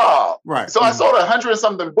 no. Right. So I sold 100 and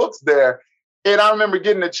something books there. And I remember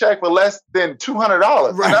getting a check for less than $200.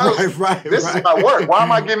 Right. This is my work. Why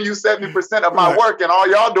am I giving you 70% of my work, and all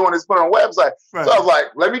y'all doing is put on a website? Right. So I was like,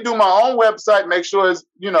 let me do my own website, make sure it's,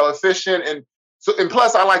 you know, efficient. And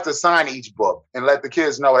plus I like to sign each book and let the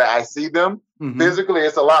kids know that I see them. Physically,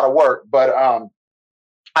 it's a lot of work, but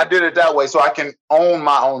I did it that way so I can own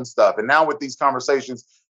my own stuff. And now with these conversations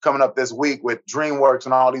coming up this week with DreamWorks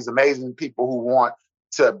and all these amazing people who want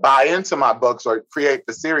to buy into my books or create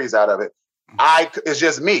the series out of it, it's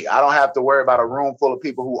just me. I don't have to worry about a room full of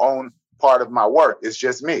people who own part of my work. It's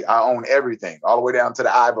just me. I own everything, all the way down to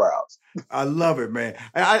the eyebrows. I love it, man.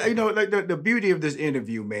 You know, like the beauty of this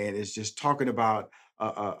interview, man, is just talking about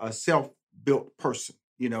a self-built person.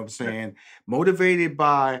 You know what I'm saying? Motivated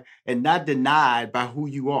by and not denied by who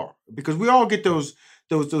you are, because we all get those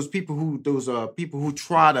people who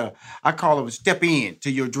try to, I call them, step in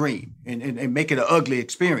to your dream and make it an ugly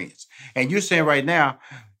experience. And you're saying right now,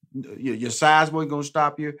 your size wasn't going to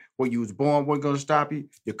stop you. Where you was born wasn't going to stop you.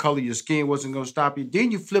 Your color of your skin wasn't going to stop you.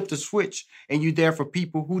 Then you flip the switch and you're there for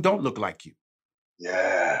people who don't look like you.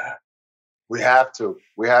 Yeah. We have to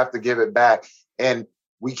give it back. And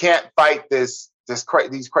we can't fight these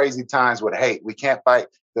crazy times with hate. We can't fight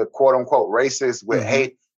the quote unquote racist with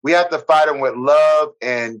hate. We have to fight them with love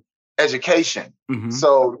and education.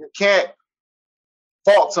 So you can't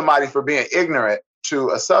fault somebody for being ignorant to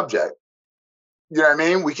a subject. You know what I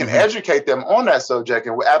mean? We can educate them on that subject.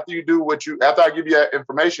 And after I give you that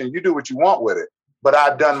information, you do what you want with it. But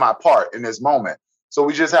I've done my part in this moment. So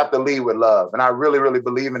we just have to lead with love. And I really, really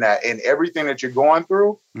believe in that. And everything that you're going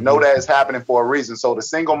through, know that it's happening for a reason. So the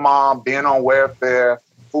single mom, being on welfare,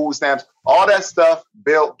 food stamps, all that stuff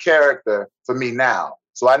built character for me now.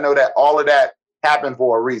 So I know that all of that happened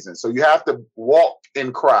for a reason. So you have to walk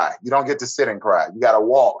and cry. You don't get to sit and cry. You got to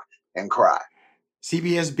walk and cry.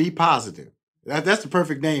 CBS Be Positive. That's the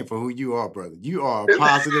perfect name for who you are, brother. You are a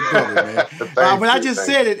positive brother, man. When I just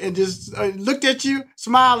said it and just looked at you,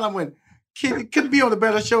 smiled, I went, it couldn't be on a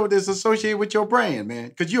better show that's associated with your brand, man,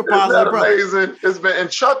 because you're a positive brother. Amazing. It's been,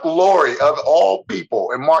 and Chuck Lorre, of all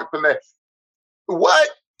people, and Mark Panay. What?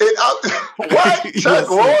 What? Chuck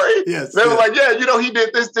Lorre? Yes. They were like, yeah, you know, he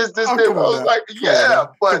did this. I was like, yeah,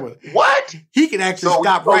 but what? He can actually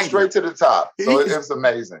stop right straight to the top. So it's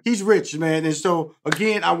amazing. He's rich, man. And so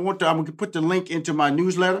again, I'm gonna put the link into my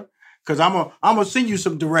newsletter, because I'm gonna send you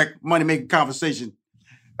some direct money making conversation.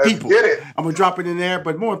 People. Let's get it. I'm gonna drop it in there,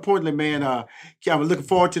 but more importantly, man, I'm looking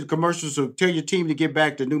forward to the commercials. So tell your team to get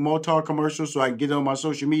back the new Motar commercials so I can get it on my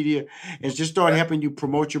social media and just start helping you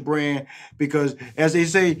promote your brand. Because as they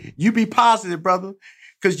say, you be positive, brother,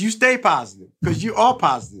 because you stay positive, because you are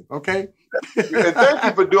positive. Okay. And thank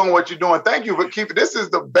you for doing what you're doing. Thank you for keeping. This is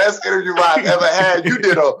the best interview I've ever had. You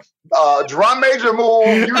did a drum major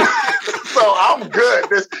move. So I'm good.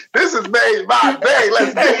 This is made my day.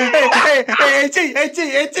 Let's get it. Hey,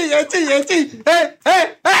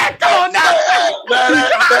 come on now.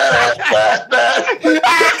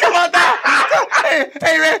 Come on now.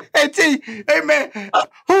 Hey, man.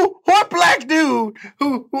 What black dude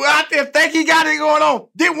who out there think he got it going on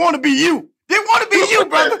didn't want to be you? Didn't want to be you,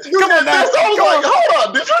 brother. Come on now. I was like, hold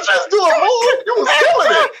on. Did you just do a move? You was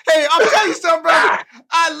killing it. Hey, I'm telling you something, brother.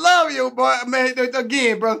 I love you, boy. Man,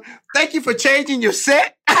 again, brother. Thank you for changing your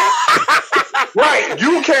set. Right.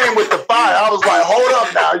 You came with the fire. I was like, hold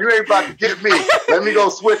up now. You ain't about to get me. Let me go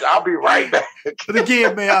switch. I'll be right back. But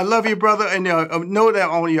again, man, I love you, brother. And know that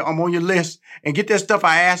I'm on your list. And get that stuff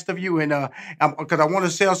I asked of you. And because I want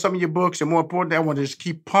to sell some of your books. And more importantly, I want to just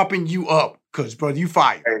keep pumping you up. Because, brother, you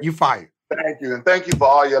fire. Hey. You fire. Thank you. And thank you for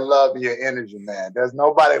all your love and your energy, man. There's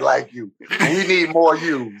nobody like you. We need more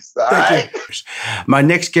yous. All right? My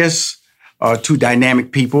next guests are two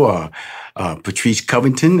dynamic people, Patrice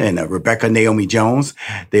Covington and Rebecca Naomi Jones.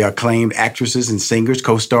 They are acclaimed actresses and singers,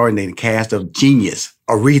 co-starring in the cast of Genius,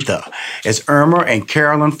 Aretha, as Irma and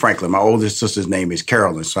Carolyn Franklin. My oldest sister's name is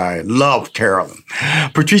Carolyn, so I love Carolyn.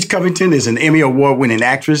 Patrice Covington is an Emmy Award-winning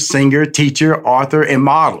actress, singer, teacher, author, and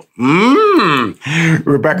model.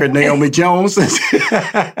 Rebecca Naomi Jones is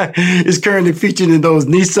currently featured in those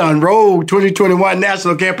Nissan Rogue 2021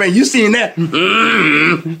 national campaign. You seen that?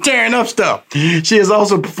 Tearing up stuff. She has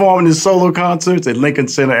also performed in solo concerts at Lincoln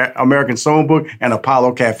Center, American Songbook, and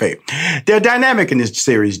Apollo Cafe. They're dynamic in this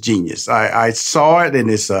series, Genius. I saw it,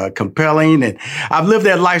 and it's compelling, and I've lived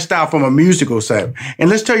that lifestyle from a musical side.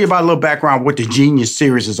 And let's tell you about a little background what the Genius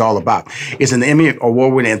series is all about. It's an Emmy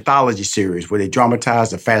Award-winning anthology series where they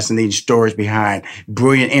dramatize the fascinating stories behind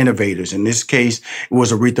brilliant innovators. In this case, it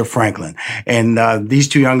was Aretha Franklin. And these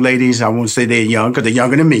two young ladies, I won't say they're young because they're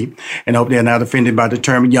younger than me, and I hope they're not offended by the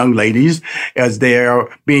term young ladies, as they're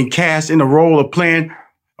being cast in the role of playing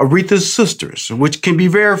Aretha's sisters, which can be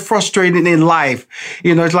very frustrating in life.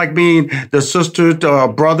 You know, it's like being the sister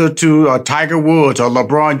or brother to Tiger Woods or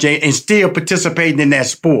LeBron James and still participating in that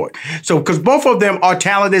sport. So, because both of them are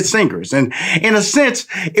talented singers. And in a sense,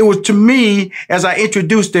 it was to me, as I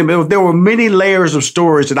introduced them, there were many layers of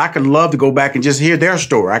stories that I could love to go back and just hear their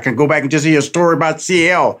story. I can go back and just hear a story about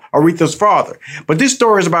CL, Aretha's father. But this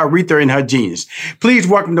story is about Aretha and her genius. Please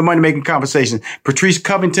welcome to Money Making Conversation, Patrice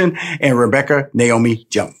Covington and Rebecca Naomi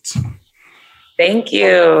Jones. Thank you.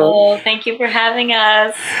 Oh, thank you for having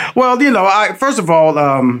us. Well, you know, first of all,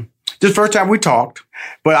 this first time we talked,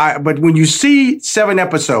 but when you see 7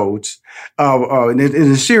 episodes, in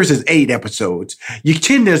the series is 8 episodes, you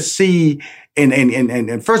tend to see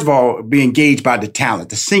and first of all, be engaged by the talent,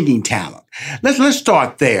 the singing talent. Let's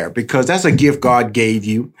start there because that's a gift God gave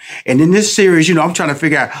you. And in this series, you know, I'm trying to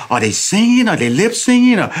figure out, are they singing? Are they lip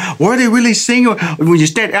singing? Or were they really singing? When you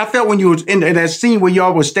stand, I felt when you were in that scene where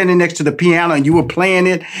y'all were standing next to the piano and you were playing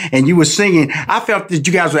it and you were singing, I felt that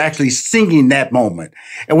you guys were actually singing that moment.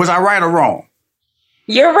 And was I right or wrong?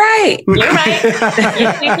 You're right. You're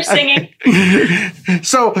right. We were singing.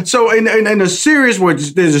 So in a series where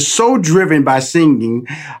they're so driven by singing,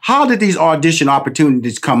 how did these audition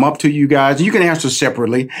opportunities come up to you guys? You can answer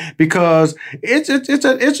separately because you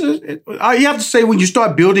have to say when you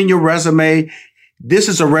start building your resume, this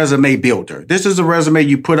is a resume builder. This is a resume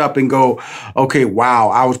you put up and go, okay, wow,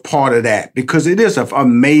 I was part of that. Because it is an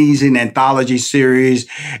amazing anthology series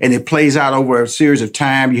and it plays out over a series of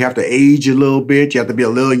time. You have to age a little bit. You have to be a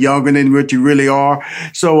little younger than what you really are.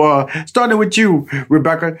 So starting with you,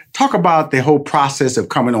 Rebecca, talk about the whole process of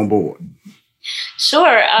coming on board.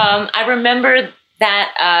 Sure. I remember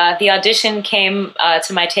that the audition came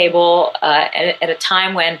to my table at a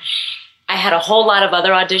time when I had a whole lot of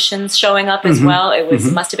other auditions showing up as well. It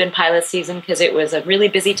was must have been pilot season because it was a really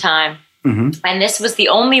busy time. And this was the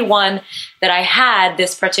only one that I had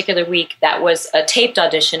this particular week that was a taped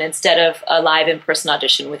audition instead of a live in-person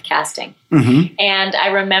audition with casting. And I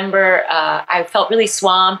remember I felt really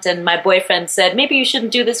swamped and my boyfriend said, maybe you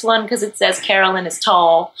shouldn't do this one because it says Carolyn is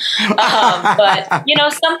tall. But, you know,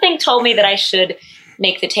 something told me that I should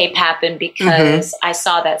make the tape happen because I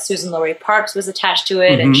saw that Susan Laurie Parks was attached to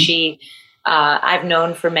it and she... I've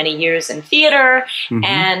known for many years in theater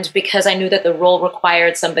and because I knew that the role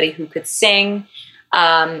required somebody who could sing.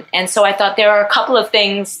 And so I thought there are a couple of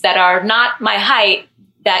things that are not my height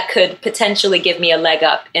that could potentially give me a leg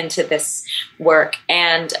up into this work.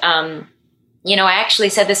 And, you know, I actually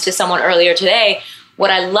said this to someone earlier today. What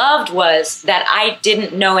I loved was that I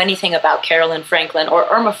didn't know anything about Carolyn Franklin or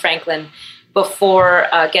Irma Franklin before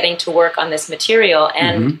getting to work on this material.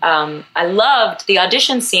 And I loved the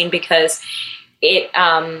audition scene because it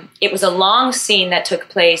was a long scene that took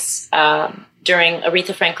place during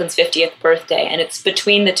Aretha Franklin's 50th birthday, and it's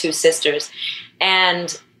between the two sisters.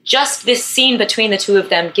 And just this scene between the two of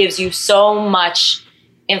them gives you so much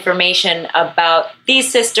information about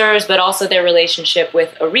these sisters, but also their relationship with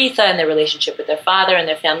Aretha and their relationship with their father and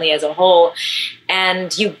their family as a whole.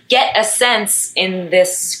 And you get a sense in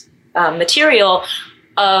this material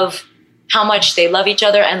of how much they love each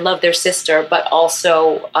other and love their sister, but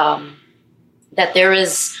also that there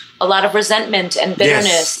is a lot of resentment and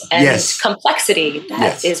bitterness and complexity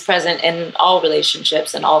that is present in all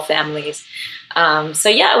relationships and all families. So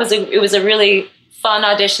yeah, it was a really fun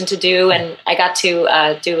audition to do, and I got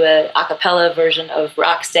to do a cappella version of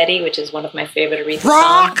Rock Steady, which is one of my favorite Aretha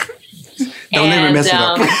songs. Don't even mess it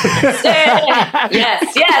up.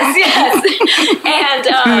 yes. And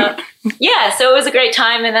so it was a great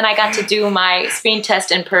time, and then I got to do my screen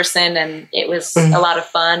test in person, and it was a lot of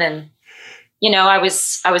fun. And I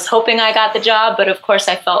was hoping I got the job, but of course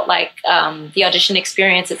I felt like the audition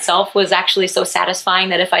experience itself was actually so satisfying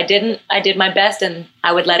that if I didn't, I did my best and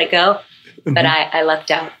I would let it go. But I lucked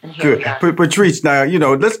out, and here we are. Patrice, now,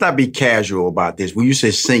 let's not be casual about this. When you say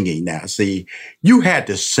singing now, see, you had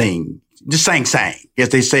to sing. Just sang, as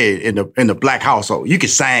they say in the black household. You could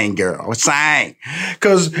sing, girl, sing.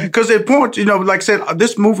 Because at point, like I said,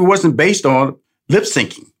 this movie wasn't based on lip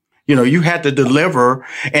syncing. You had to deliver,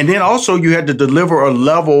 and then also you had to deliver a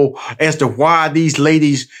level as to why these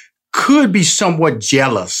ladies could be somewhat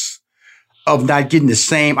jealous of not getting the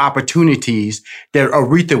same opportunities that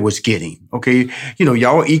Aretha was getting. Okay.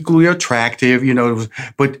 Y'all were equally attractive,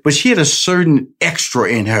 but she had a certain extra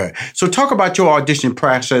in her. So talk about your audition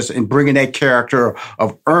process and bringing that character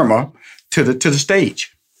of EMMY to the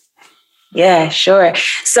stage. Yeah, sure.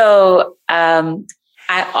 So,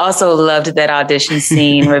 I also loved that audition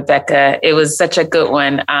scene, Rebecca. It was such a good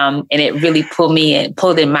one. And it really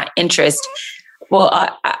pulled in my interest. Well,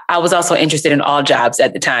 I was also interested in all jobs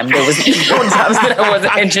at the time. There was no jobs that I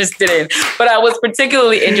wasn't interested in, but I was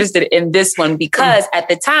particularly interested in this one because at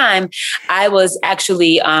the time I was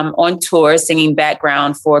actually on tour singing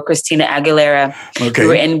background for Christina Aguilera. Okay. We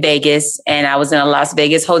were in Vegas, and I was in a Las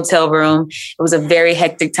Vegas hotel room. It was a very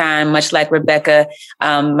hectic time, much like Rebecca.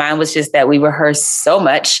 Mine was just that we rehearsed so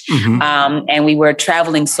much, and we were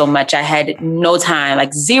traveling so much. I had no time,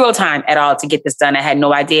 like zero time at all to get this done. I had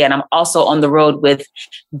no idea, and I'm also on the road with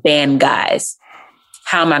band guys.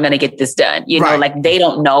 How am I going to get this done? Like they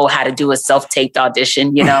don't know how to do a self-taped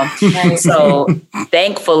audition, So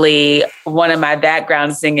thankfully, one of my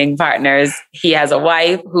background singing partners, he has a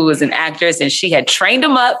wife who is an actress, and she had trained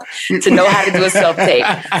him up to know how to do a self-tape.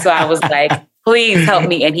 So I was like, please help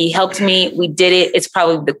me. And he helped me. We did it. It's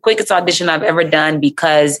probably the quickest audition I've ever done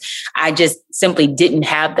because I just simply didn't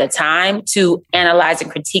have the time to analyze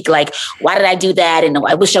and critique, like, why did I do that? And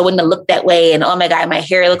I wish I wouldn't have looked that way. And oh my God, my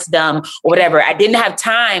hair looks dumb or whatever. I didn't have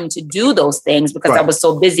time to do those things because I was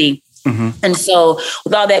so busy. And so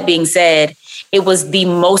with all that being said, it was the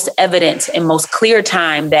most evident and most clear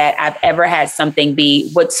time that I've ever had something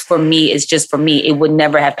be what's for me is just for me. It would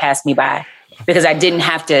never have passed me by. Because I didn't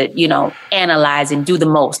have to, analyze and do the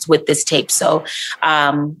most with this tape. So,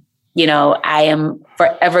 I am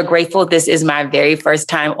forever grateful. This is my very first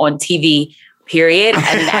time on TV, period. I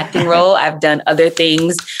had an acting role. I've done other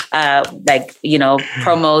things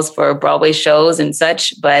promos for Broadway shows and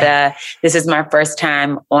such. But this is my first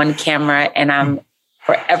time on camera, and I'm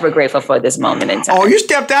forever grateful for this moment in time. Oh, you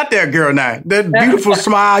stepped out there, girl, now. That beautiful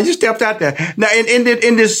smile, you stepped out there. Now,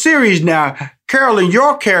 in this series now, Carolyn,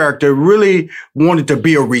 your character really wanted to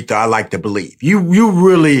be Aretha, I like to believe. You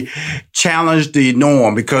really challenged the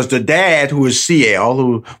norm because the dad, who is CL,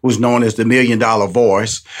 who was known as the $1 Million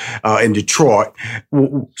Voice in Detroit,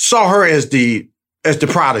 saw her as the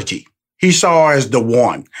prodigy. He saw her as the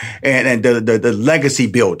one and the legacy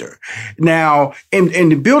builder. Now,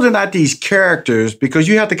 in building out these characters, because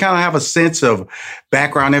you have to kind of have a sense of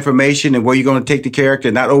background information and where you're going to take the character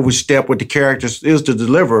and not overstep what the character is to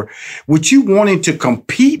deliver, with you wanting to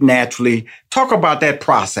compete naturally, talk about that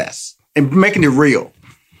process and making it real.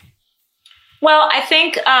 Well, I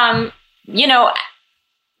think, as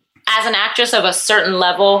an actress of a certain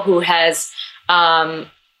level who has,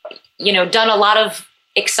 done a lot of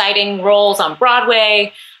exciting roles on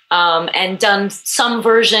Broadway, and done some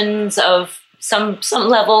versions of some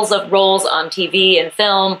levels of roles on TV and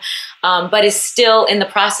film, but is still in the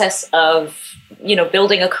process of,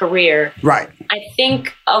 building a career. Right. I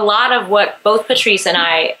think a lot of what both Patrice and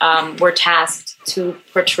I were tasked to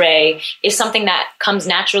portray is something that comes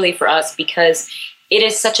naturally for us because it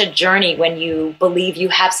is such a journey when you believe you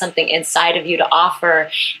have something inside of you to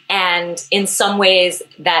offer. And in some ways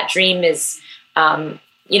that dream is,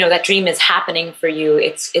 that dream is happening for you.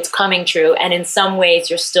 It's coming true. And in some ways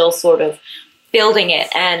you're still sort of building it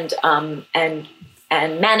and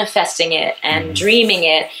manifesting it and dreaming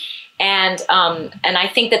it. And I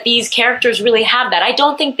think that these characters really have that. I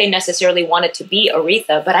don't think they necessarily wanted to be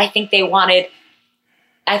Aretha, but I think they wanted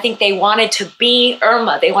to be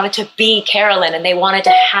Irma. They wanted to be Carolyn, and they wanted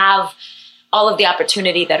to have all of the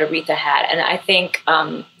opportunity that Aretha had. And I think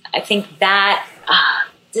that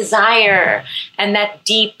desire and that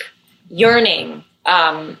deep yearning,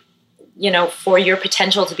 for your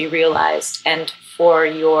potential to be realized and for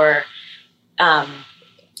your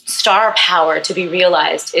star power to be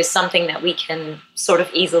realized is something that we can sort of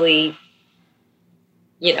easily,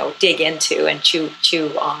 dig into and chew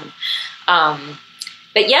on.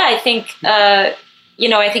 But yeah, I think, I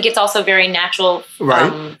think it's also very natural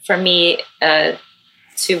for me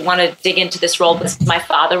to want to dig into this role, because my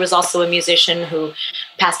father was also a musician who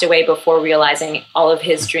passed away before realizing all of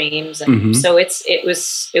his dreams. And so it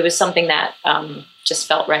was something that just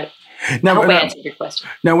felt right. Now, I hope I answered your question.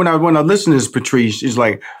 Now, when I listen to this, Patrice, is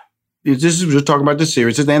like, we're talking about the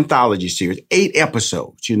series. It's an anthology series, 8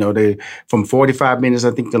 episodes. They from 45 minutes.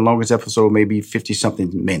 I think the longest episode may be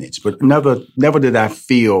 50-something minutes. But never did I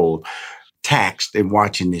feel taxed in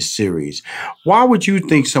watching this series. Why would you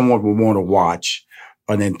think someone would want to watch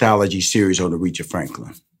an anthology series on Aretha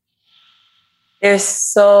Franklin? There's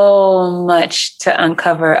so much to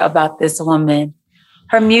uncover about this woman.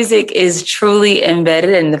 Her music is truly embedded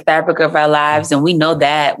in the fabric of our lives, and we know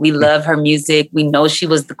that. We love her music. We know she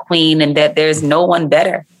was the queen and that there's no one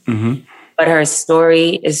better. But her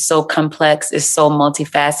story is so complex, it's so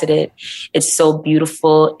multifaceted, it's so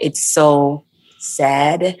beautiful, it's so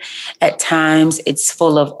sad. At times, it's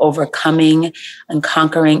full of overcoming and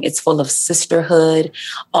conquering. It's full of sisterhood,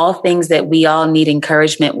 all things that we all need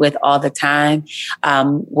encouragement with all the time.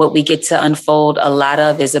 What we get to unfold a lot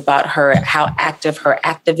of is about how active her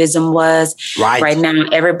activism was. Right now,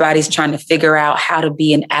 everybody's trying to figure out how to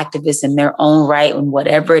be an activist in their own right and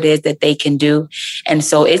whatever it is that they can do. And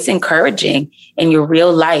so it's encouraging in your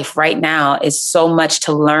real life right now. Is so much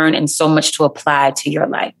to learn and so much to apply to your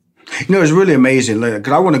life. It's really amazing,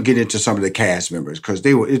 because I want to get into some of the cast members, because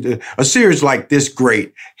a series like this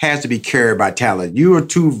great has to be carried by talent. You are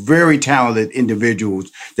 2 very talented individuals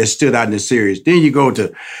that stood out in the series. Then you go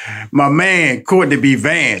to my man, Courtney B.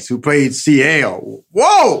 Vance, who played CL.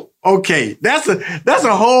 Whoa! Okay, that's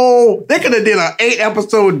a whole, they could have did an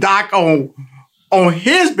 8-episode doc on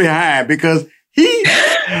his behind, because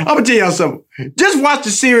I'm going to tell y'all something. Just watch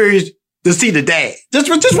the series to see the dad. Just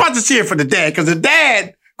watch the series for the dad, because the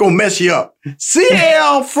dad gonna mess you up.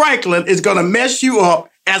 C.L. Franklin is gonna mess you up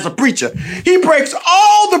as a preacher. He breaks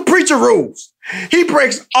all the preacher rules. He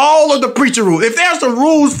breaks all of the preacher rules. If there's some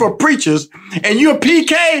rules for preachers and you're a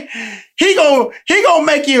PK, he gonna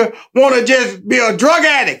make you want to just be a drug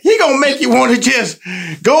addict. He gonna make you want to just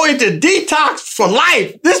go into detox for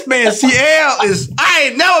life. This man C.L. I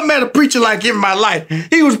ain't never met a preacher like him in my life.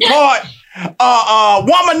 He was part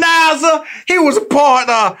womanizer. He was a part,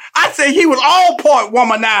 I'd say he was all part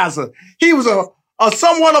womanizer. He was a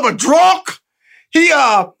somewhat of a drunk.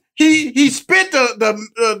 He spent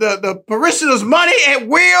the parishioners' money at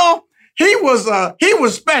will. He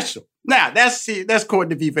was special. Now that's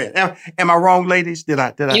Courtney V. Vance. Am I wrong, ladies? Did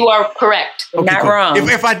I? You are correct. Okay, Not cool. wrong.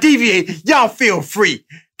 If I deviate, y'all feel free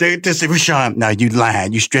to say, Rashawn, now you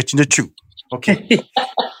lying, you stretching the truth. Okay.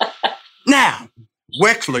 Now,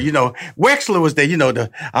 Wexler, Wexler was the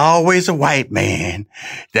always a white man.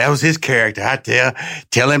 That was his character.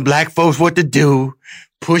 Telling black folks what to do,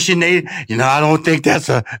 pushing I don't think that's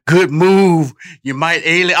a good move. You might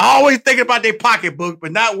always thinking about their pocketbook,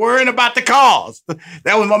 but not worrying about the cause.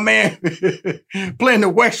 That was my man playing the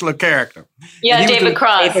Wexler character. Yeah, David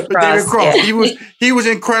Cross. David Cross. Yeah. He was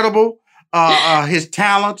incredible. His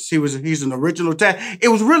talents, he's an original talent. It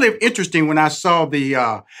was really interesting when I saw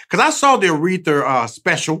because I saw the Aretha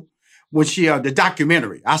special when the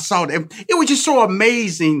documentary. I saw that. It was just so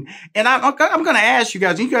amazing. And I'm going to ask you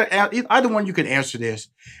guys, either one you can answer this.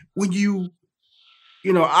 When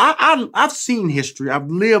I've seen history. I've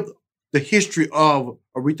lived the history of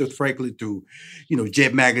Aretha Franklin through,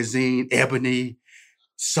 Jet Magazine, Ebony,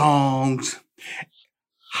 songs.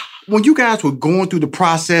 When you guys were going through the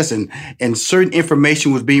process and certain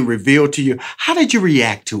information was being revealed to you, how did you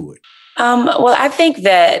react to it? Well, I think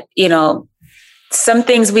that, some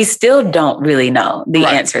things we still don't really know the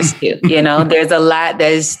answers to. There's a lot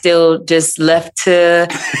that is still just left to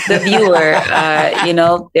the viewer.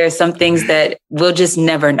 There's some things that we'll just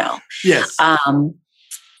never know. Yes.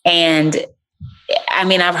 And I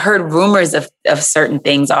mean, I've heard rumors of certain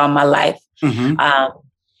things all my life.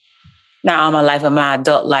 not all my life, but my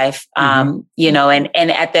adult life. You know, and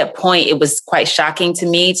at that point, it was quite shocking to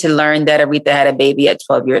me to learn that Aretha had a baby at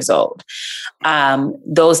 12 years old.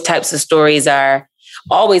 Those types of stories are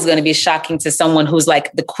always going to be shocking to someone who's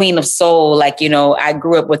like the queen of soul. Like, you know, I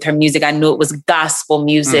grew up with her music. I knew it was gospel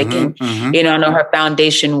music. You know, I know her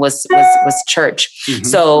foundation was church.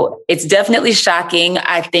 So it's definitely shocking.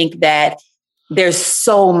 I think that there's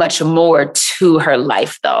so much more to her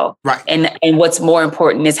life though. Right. And what's more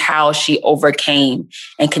important is how she overcame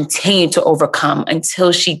and continued to overcome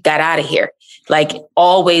until she got out of here. Like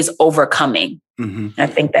always overcoming. I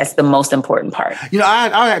think that's the most important part. You know,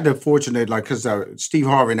 I had the fortunate, like, because Steve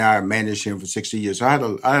Harvey and I managed him for 60 years. So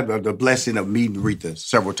I had the blessing of meeting Aretha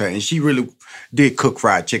several times. And she really did cook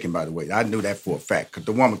fried chicken, by the way. I knew that for a fact, because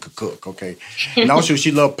the woman could cook, okay? And also she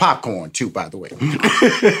loved popcorn, too, by the way.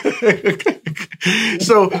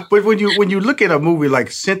 So, but when you look at a movie like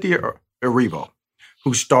Cynthia Erivo,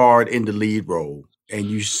 who starred in the lead role, and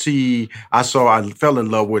you see, I fell in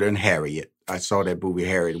love with her in Harriet. I saw that movie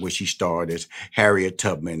Harriet, where she starred as Harriet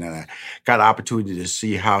Tubman, and I got an opportunity to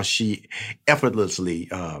see how she effortlessly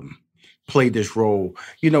played this role.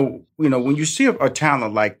 You know, when you see a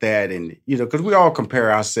talent like that, and you know, because we all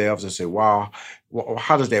compare ourselves and say, "Wow,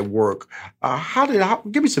 how does that work?"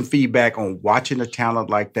 Give me some feedback on watching a talent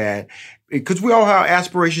like that, because we all have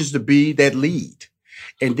aspirations to be that lead.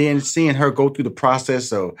 And then seeing her go through the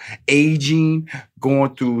process of aging,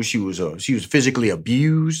 going through, she was physically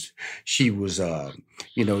abused. She was, her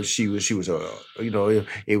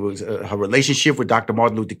relationship with Dr.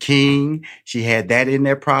 Martin Luther King. She had that in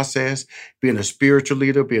that process. Being a spiritual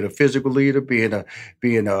leader, being a physical leader, dealing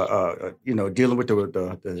with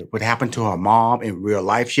the what happened to her mom in real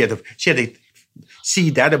life. She had to see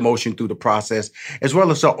that emotion through the process, as well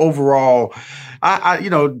as her overall,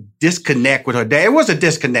 disconnect with her dad. It was a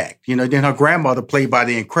disconnect, Then her grandmother, played by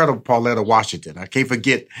the incredible Pauletta Washington. I can't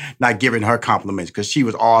forget not giving her compliments, because she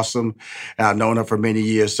was awesome, and I've known her for many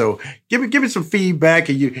years. So give me some feedback,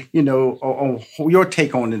 and on your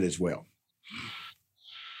take on it as well.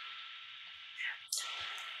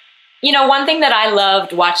 You know, one thing that I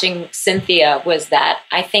loved watching Cynthia was that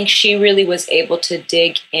I think she really was able to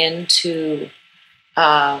dig into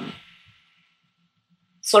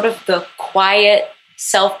sort of the quiet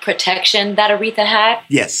self-protection that Aretha had.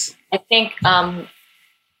 Yes. I think,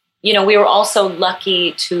 we were also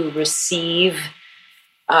lucky to receive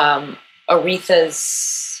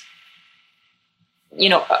Aretha's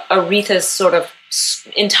sort of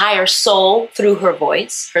entire soul through her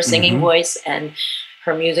voice, her singing voice, and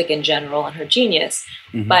her music in general, and her genius.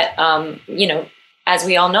 But, as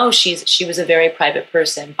we all know, she was a very private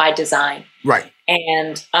person by design. Right.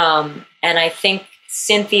 And I think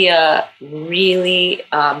Cynthia really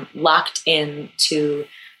locked into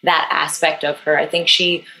that aspect of her. I think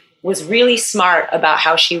she was really smart about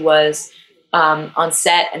how she was on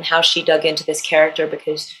set and how she dug into this character,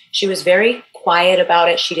 because she was very quiet about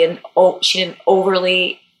it. She didn't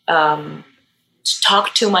overly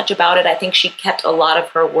talk too much about it. I think she kept a lot of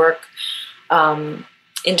her work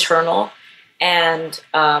internal, and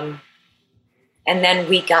then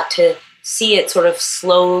we got to see it sort of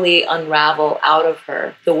slowly unravel out of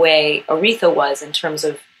her, the way Aretha was, in terms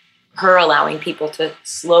of her allowing people to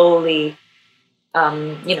slowly,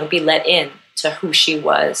 be let in to who she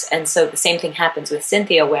was. And so the same thing happens with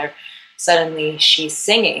Cynthia, where suddenly she's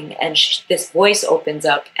singing and this voice opens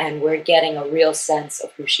up, and we're getting a real sense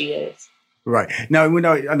of who she is. Right. Now,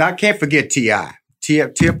 and I can't forget T.I.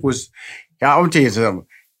 Tip was, I want to tell you something.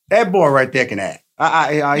 That boy right there can act.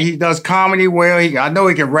 He does comedy well. I know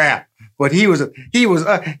he can rap, but he was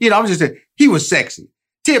sexy.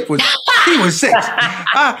 Tip was sexy.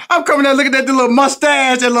 I'm coming out looking at the little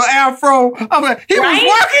mustache, that little afro. I'm like, he was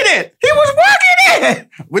working it. He was working it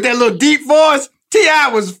with that little deep voice. T.I.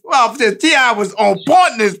 was on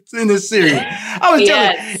point in this series. I was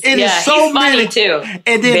telling you, it is so he's many funny too.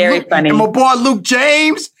 And then very funny. And my boy Luke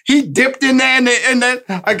James, he dipped in there, and I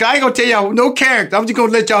ain't gonna tell y'all no character. I'm just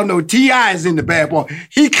gonna let y'all know T.I. is in the Bad Boy.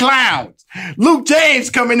 He clowns. Luke James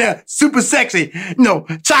coming there, super sexy.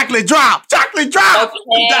 Chocolate drop. Okay.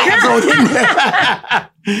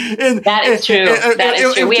 That is true.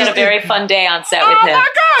 We had a very fun day on set with him. Oh my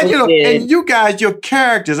God! And you guys, your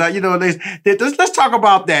characters, let's talk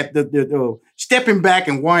about that. The stepping back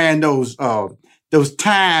and wearing those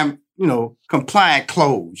time, compliant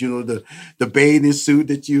clothes, the bathing suit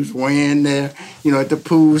that you was wearing there, at the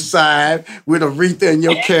pool side with Aretha and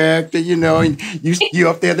your character, and you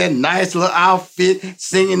up there, that nice little outfit,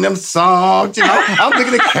 singing them songs, I'm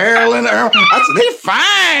looking at Carol and Earl. I said, they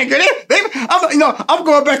fine, girl. I'm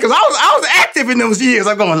going back because I was active in those years.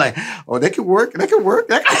 I'm going like, oh, they can work.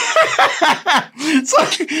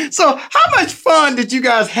 So how much fun did you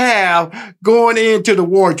guys have going into the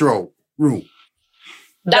wardrobe room?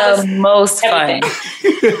 The most fun.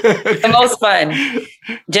 The most fun.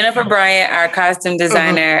 Jennifer Bryant, our costume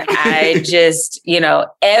designer, I just,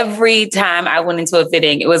 every time I went into a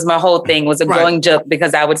fitting, it was my whole thing was a going joke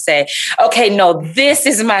because I would say, okay, no, this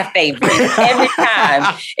is my favorite. Every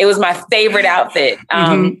time it was my favorite outfit.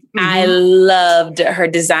 I loved her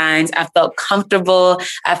designs. I felt comfortable.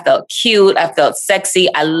 I felt cute. I felt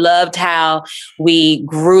sexy. I loved how we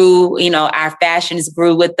grew, our fashions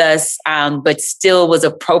grew with us, but still was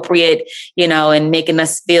appropriate, and making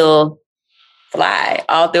us feel fly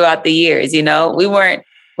all throughout the years. We weren't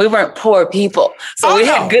poor people. So we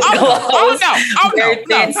had good clothes. Very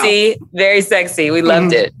fancy, very sexy. We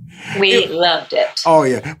loved it. We loved it. Oh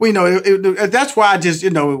yeah. Well, that's why I just,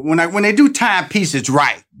 when they do timepieces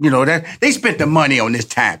right, they spent the money on this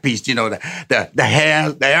timepiece. The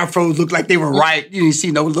hair, the afros look like they were right. You see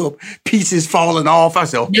no little pieces falling off. I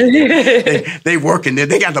said, they working there.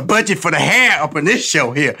 They got the budget for the hair up in this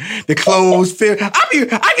show here. The clothes fit.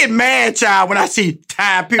 I get mad, child, when I see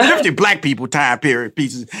time period, especially black people time period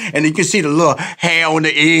pieces, and you can see the little hair on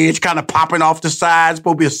the edge kind of popping off the sides.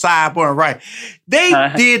 Supposed to be a sideburn, right? They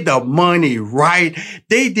did the money right.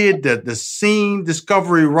 They did the scene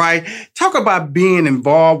discovery right. Talk about being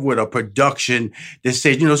involved with a production that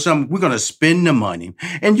says, we're going to spend the money.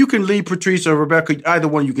 And you can lead, Patrice or Rebecca, either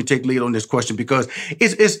one you can take lead on this question because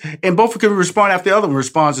it's and both can respond after the other one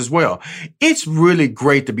responds as well. It's really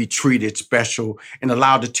great to be treated special and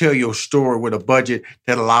allowed to tell your story with a budget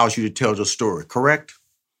that allows you to tell your story, correct?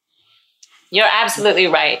 You're absolutely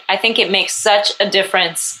right. I think it makes such a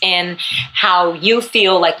difference in how you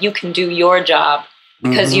feel like you can do your job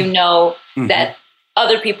because that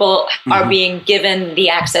other people are being given the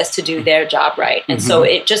access to do their job right. And so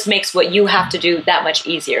it just makes what you have to do that much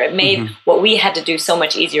easier. It made what we had to do so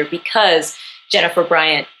much easier because Jennifer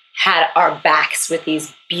Bryant had our backs with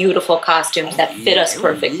these beautiful costumes that fit us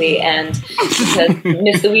perfectly. And because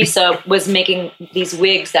Miss Louisa was making these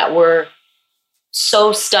wigs that were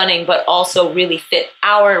so stunning, but also really fit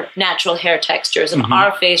our natural hair textures and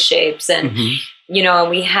our face shapes. And, and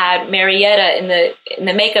we had Marietta in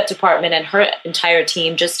the makeup department and her entire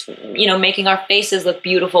team just, making our faces look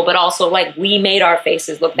beautiful, but also like we made our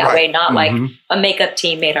faces look that way, not like a makeup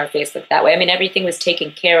team made our face look that way. I mean, everything was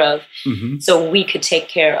taken care of so we could take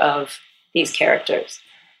care of these characters.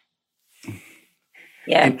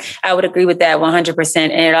 Yeah, I would agree with that 100%.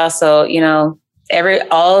 And it also,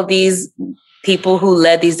 all of these people who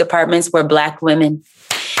led these departments were Black women.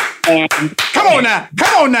 And Come on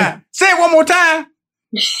now. Say it one more time.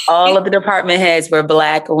 All of the department heads were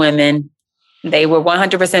Black women. They were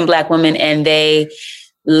 100% Black women, and they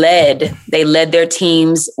led their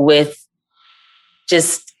teams with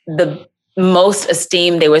just the most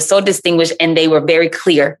esteem. They were so distinguished, and they were very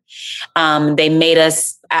clear. They made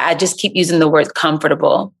us, I just keep using the word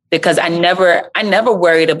comfortable because I never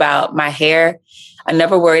worried about my hair. I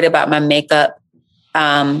never worried about my makeup.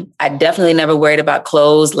 I definitely never worried about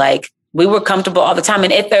clothes. Like we were comfortable all the time.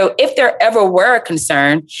 And if there ever were a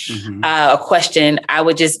concern, a question, I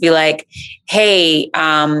would just be like, hey,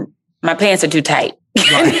 my pants are too tight.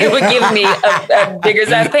 And they would give me a bigger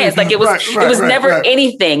size pants. Like it was never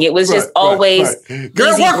anything. It was just always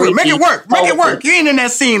Girl, make it work. You ain't in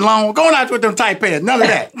that scene long. Going out with them tight pants. None of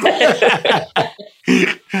that.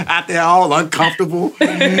 Out there all uncomfortable.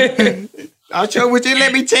 I'll show would you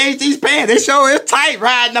let me change these pants? They sure is tight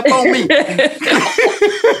riding up on me.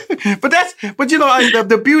 But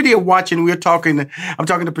the beauty of watching, I'm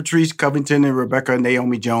talking to Patrice, Covington, and Rebecca and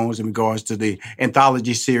Naomi Jones in regards to the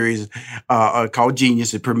anthology series called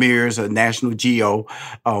Genius. It premieres at National Geo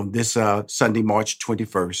this Sunday, March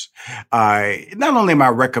 21st. Not only am I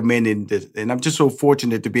recommending this, and I'm just so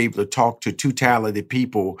fortunate to be able to talk to two talented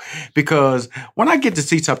people, because when I get to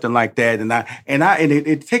see something like that, and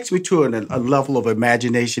it takes me to a level of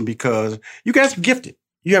imagination because you guys are gifted.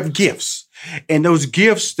 You have gifts. And those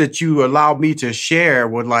gifts that you allowed me to share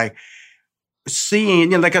were like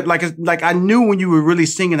seeing, like I knew when you were really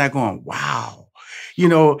singing, I going, wow,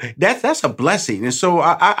 that's a blessing. And so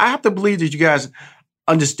I have to believe that you guys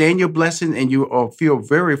understand your blessing and you feel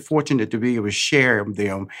very fortunate to be able to share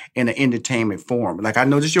them in an entertainment form. Like I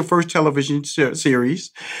know this is your first television series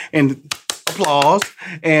and applause.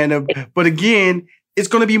 And but again, it's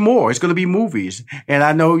going to be more. It's going to be movies. And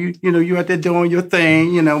I know you out there doing your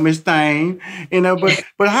thing, Miss Thing,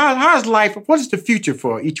 But how's life? What is the future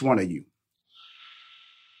for each one of you?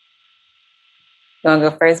 You want to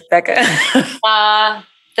go first, Becca?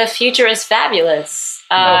 The future is fabulous.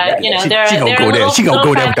 There are She gonna go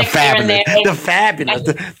there with the fabulous.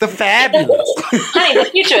 The fabulous. Honey, the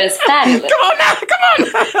future is fabulous. Come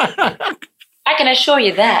on. I can assure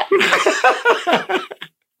you that.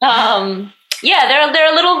 There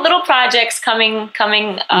are little projects coming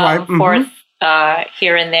forth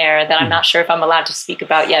here and there that I'm not sure if I'm allowed to speak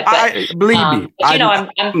about yet. But believe me,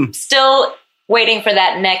 I'm still waiting for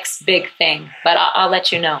that next big thing. But I'll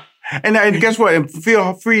let you know. And guess what? And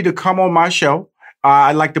feel free to come on my show.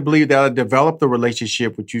 I like to believe that I developed a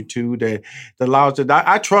relationship with you two that allows it.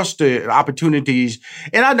 I trust the opportunities.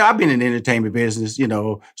 And I know I've been in the entertainment business,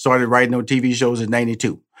 started writing on TV shows in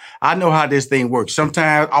 92. I know how this thing works.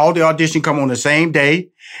 Sometimes all the audition come on the same day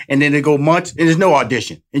and then they go months and there's no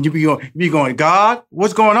audition. And you be going, God,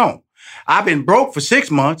 what's going on? I've been broke for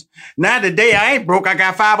 6 months. Now the day I ain't broke, I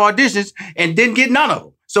got 5 auditions and didn't get none of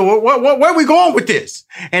them. So where are we going with this?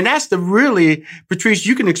 And that's Patrice,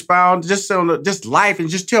 you can expound just on just life and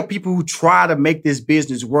just tell people who try to make this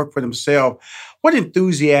business work for themselves. What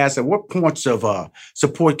enthusiasm, what points of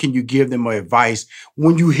support can you give them or advice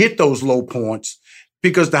when you hit those low points?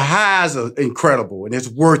 Because the highs are incredible and it's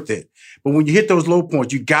worth it. But when you hit those low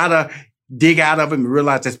points, you gotta dig out of them and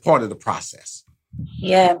realize that's part of the process.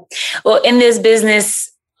 Yeah. Well, in this business,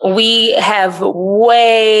 we have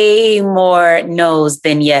way more no's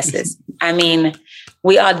than yeses. I mean,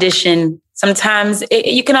 we audition. Sometimes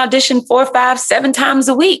you can audition 4, 5, 7 times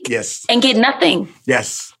a week. Yes. And get nothing.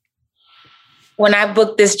 Yes. When I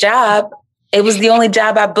booked this job, it was the only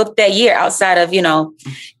job I booked that year outside of,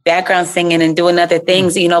 background singing and doing other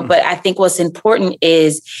things, but I think what's important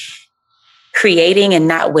is creating and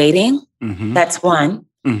not waiting. Mm-hmm. That's one.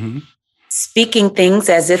 Mm-hmm. Speaking things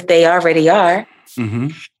as if they already are. Mm-hmm.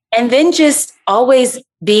 And then just always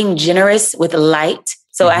being generous with light.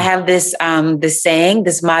 So I have this saying,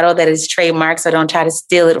 this motto that is trademarked, so don't try to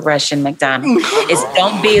steal it, Russian McDonald. It's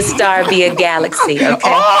don't be a star, be a galaxy. Okay?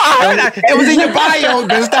 It was in your bio.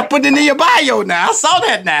 Stop putting it in your bio now. I saw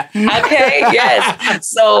that now. Okay, yes.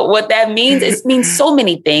 So what that means, it means so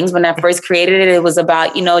many things. When I first created it, it was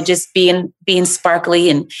about, just being sparkly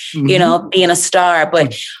and, being a star.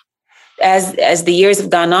 But as the years have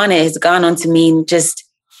gone on, it has gone on to mean just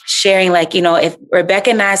sharing, if Rebecca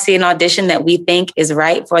and I see an audition that we think is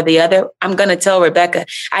right for the other, I'm going to tell Rebecca,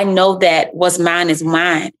 I know that what's mine is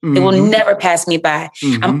mine. Mm-hmm. It will never pass me by.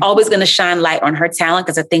 Mm-hmm. I'm always going to shine light on her talent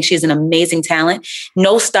because I think she's an amazing talent.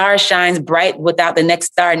 No star shines bright without the next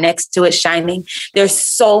star next to it shining. There's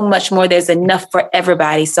so much more. There's enough for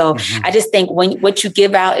everybody. So I just think what you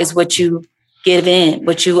give out is what you give in,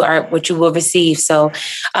 what you will receive. So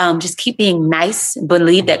just keep being nice,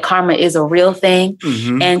 believe that karma is a real thing,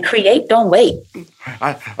 and create, don't wait.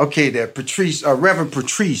 Patrice, Reverend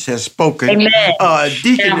Patrice has spoken. Amen.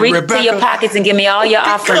 Deacon now reach Rebecca, to your pockets and give me all your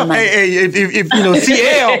offering money. If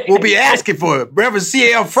CL will be asking for it, Reverend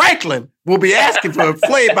CL Franklin will be asking for it,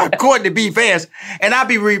 played by Courtney B. Vance, and I'd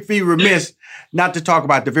be remiss not to talk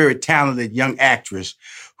about the very talented young actress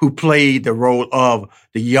who played the role of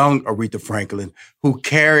the young Aretha Franklin, who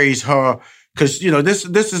carries her, because,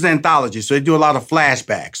 this is an anthology, so they do a lot of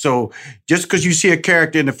flashbacks. So just because you see a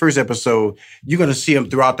character in the first episode, you're going to see them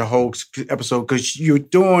throughout the whole episode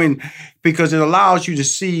because it allows you to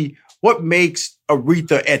see what makes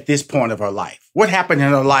Aretha at this point of her life. What happened in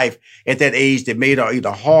her life at that age that made her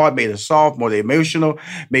either hard, made her soft, more emotional,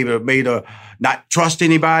 maybe made her not trust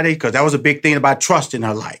anybody, because that was a big thing about trust in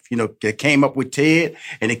her life. It came up with Ted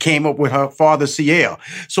and it came up with her father, CL.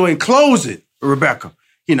 So in closing, Rebecca,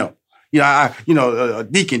 Deacon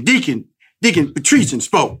Patrice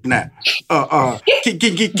spoke now.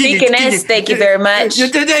 Deaconess, thank you very much.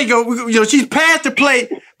 There you go. She's past the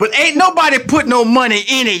plate, but ain't nobody put no money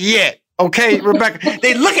in it yet. Okay, Rebecca?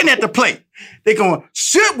 They looking at the plate. They going,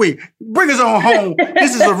 should we? Bring us on home.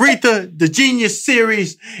 This is Aretha, the Genius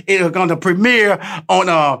series. It's going to premiere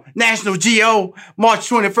on National Geo March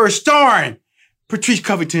 21st, starring Patrice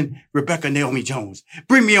Covington, Rebecca Naomi Jones.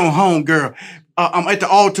 Bring me on home, girl. I'm at the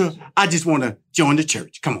altar. I just want to join the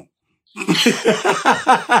church. Come on.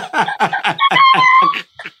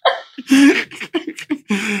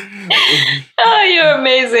 Oh, you're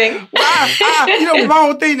amazing. My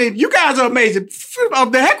whole thing is, you guys are amazing.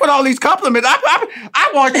 The heck with all these compliments.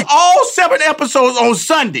 I watched all 7 episodes on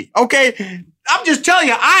Sunday, okay? I'm just telling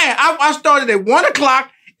you, I started at 1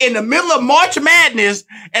 o'clock in the middle of March Madness,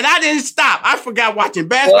 and I didn't stop. I forgot watching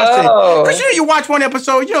basketball. Because you watch one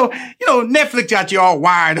episode, you know, Netflix got you all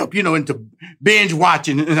wired up, into binge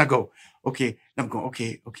watching, and I go, okay, I'm going,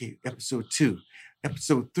 okay, episode 2.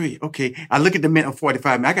 Episode 3. Okay. I look at the minute of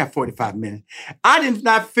 45 minutes. I got 45 minutes. I did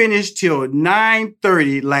not finish till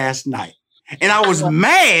 9:30 last night. And I was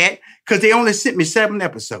mad because they only sent me 7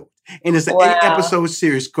 episodes. And it's an 8-episode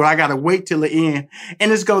series. So I got to wait till the end.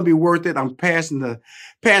 And it's going to be worth it. I'm passing the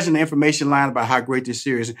information line about how great this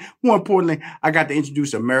series is. More importantly, I got to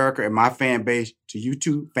introduce America and my fan base to you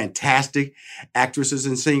two fantastic actresses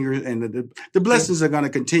and singers. And the blessings are going to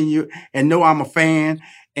continue. And know I'm a fan.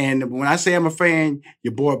 And when I say I'm a fan,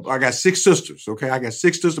 your boy, I got 6 sisters, okay? I got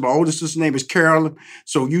 6 sisters. My oldest sister's name is Carolyn.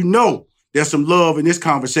 So there's some love in this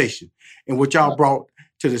conversation. And what y'all brought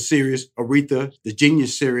to the series, Aretha, the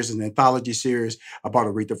Genius series, an anthology series about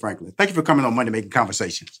Aretha Franklin. Thank you for coming on Money Making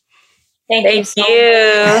Conversations. Thank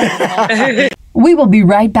you. We will be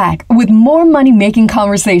right back with more Money Making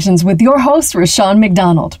Conversations with your host, Rushion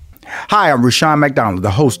McDonald. Hi, I'm Rushion McDonald,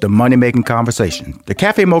 the host of Money Making Conversation. The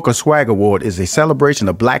Cafe Mocha Swag Award is a celebration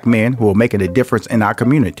of Black men who are making a difference in our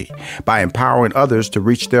community by empowering others to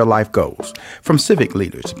reach their life goals. From civic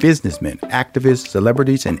leaders, businessmen, activists,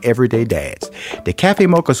 celebrities, and everyday dads. The Cafe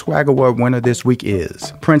Mocha Swag Award winner this week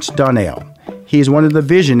is Prince Darnell. He is one of the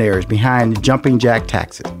visionaries behind Jumping Jack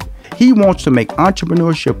Taxes. He wants to make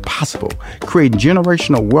entrepreneurship possible, creating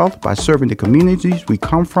generational wealth by serving the communities we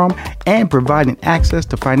come from and providing access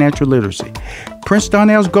to financial literacy. Prince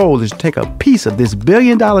Darnell's goal is to take a piece of this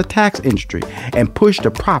billion-dollar tax industry and push the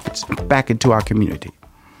profits back into our community.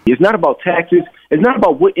 It's not about taxes. It's not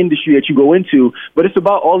about what industry that you go into, but it's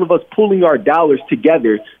about all of us pulling our dollars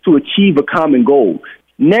together to achieve a common goal.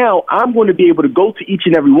 Now, I'm going to be able to go to each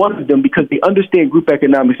and every one of them because they understand group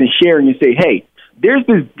economics and sharing and say, hey, there's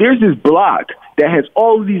this block that has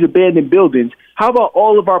all of these abandoned buildings. How about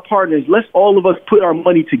all of our partners? Let's all of us put our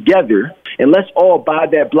money together and let's all buy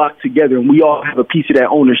that block together and we all have a piece of that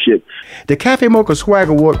ownership. The Cafe Mocha Swag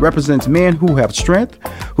Award represents men who have strength,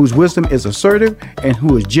 whose wisdom is assertive, and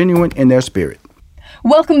who is genuine in their spirit.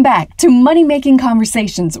 Welcome back to Money Making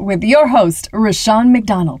Conversations with your host, Rushion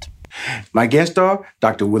McDonald. My guests are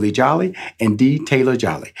Dr. Willie Jolley and D. Taylor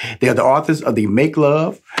Jolley. They are the authors of the Make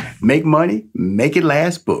Love, Make Money, Make It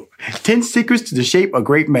Last book, 10 Secrets to the Shape of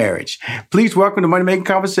Great Marriage. Please welcome to Money Making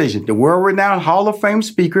Conversation, the world-renowned Hall of Fame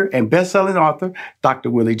speaker and best-selling author, Dr.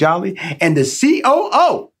 Willie Jolley, and the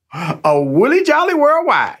COO of Willie Jolley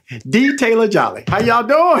Worldwide, D. Taylor Jolley. How y'all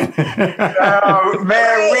doing?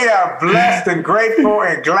 Man, we are blessed and grateful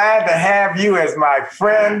and glad to have you as my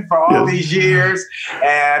friend for all these years.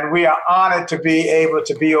 And we are honored to be able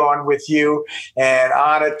to be on with you and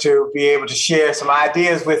honored to be able to share some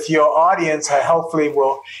ideas with your audience that hopefully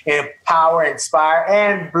will empower, inspire,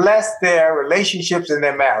 and bless their relationships and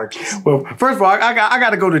their marriages. Well, first of all, I got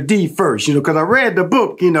to go to D first, because I read the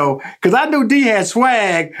book, because I knew D had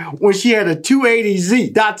swag when she had a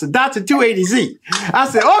 280Z, Datsun 280Z. I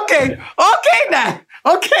said, okay now,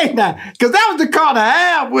 because that was the car to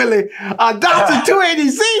have, Willie. A Datsun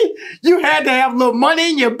 280Z, you had to have a little money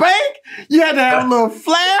in your bank. You had to have a little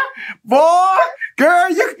flair. Boy, girl,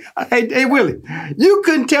 hey, Willie, you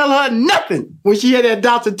couldn't tell her nothing when she had that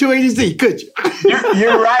Datsun 280Z, could you?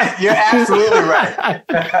 You're right. You're absolutely right.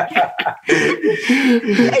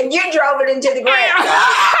 And you drove it into the ground.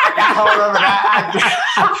 I got hold of it.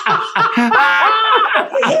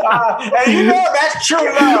 And that's true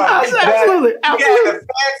love. Absolutely. You got the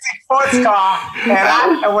fancy sports car,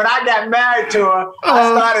 and when I got married to her,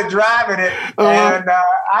 I started driving it, and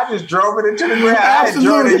I just drove it into the ground.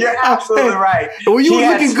 Absolutely. You're absolutely right. Well, you were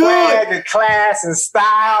looking good. And class and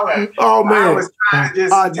style. And man. I was trying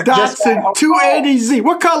to Datsun 280Z.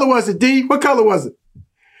 What color was it, D? What color was it?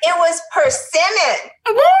 It was persimmon.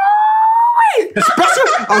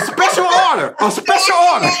 A special order.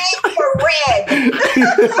 For red.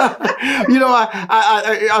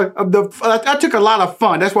 I took a lot of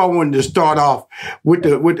fun. That's why I wanted to start off with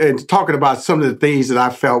talking about some of the things that I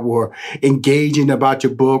felt were engaging about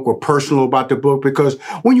your book or personal about the book. Because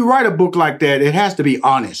when you write a book like that, it has to be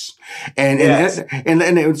honest.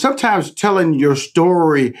 And sometimes telling your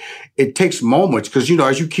story, it takes moments because,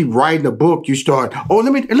 as you keep writing a book, you start,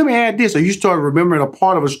 let me add this, or you start remembering a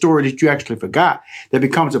part of a story that you actually forgot that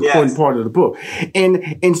becomes an important part of the book.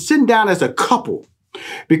 And sitting down as a couple,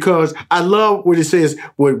 because I love what it says,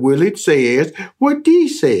 what Willie says, what Dee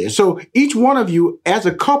says. So each one of you as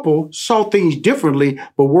a couple saw things differently,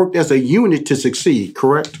 but worked as a unit to succeed,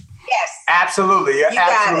 correct? Yes. Absolutely.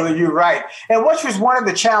 You're right. And which was one of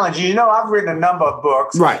the challenges, I've written a number of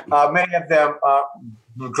books. Right. Many of them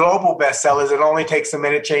global bestsellers. It only takes a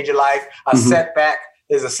minute, change your life. A setback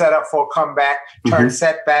is a setup for a comeback. Turn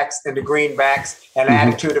setbacks into greenbacks. An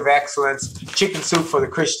attitude of excellence. Chicken Soup for the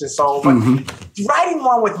Christian Soul. But writing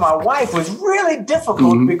one with my wife was really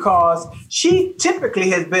difficult because she typically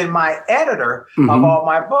has been my editor of all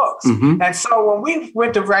my books. And so when we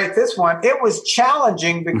went to write this one, it was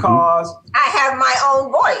challenging because I have my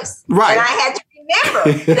own voice. Right. And I had to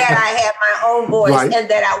remember that I had my own voice and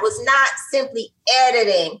that I was not simply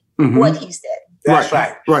editing what he said. That's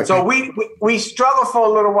right. So we struggled for a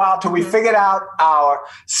little while till we figured out our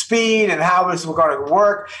speed and how this was going to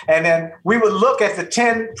work. And then we would look at the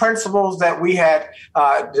 10 principles that we had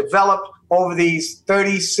developed over these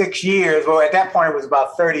 36 years. Well, at that point, it was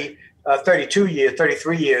about 32 years,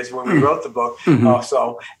 33 years when we wrote the book or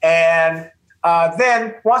so. And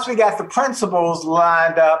then once we got the principles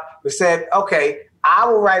lined up, we said, okay, I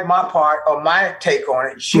will write my part or my take on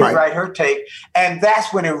it. She'll write her take. And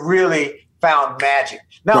that's when it really found magic.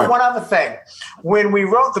 Now, one other thing. When we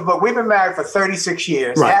wrote the book, we've been married for 36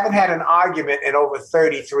 years, haven't had an argument in over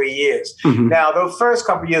 33 years. Now, those first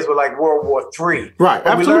couple of years were like World War III.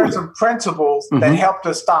 Right, we learned some principles that helped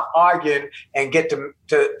us stop arguing and get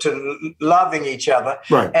to loving each other.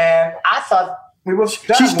 Right. And I thought we were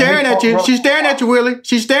done. She's staring at you. She's staring at you, Willie.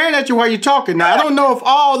 She's staring at you while you're talking. Now, I don't know if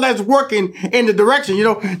all that's working in the direction. You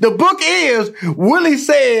know, the book is Willie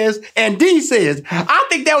says and D says. I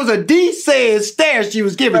think that was a D says stare she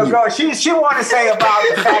was giving you. She wanted to say about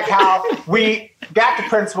the fact how we got the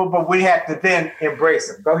principle, but we had to then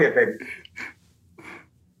embrace them. Go ahead, baby.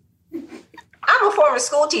 I'm a former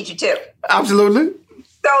school teacher too. Absolutely.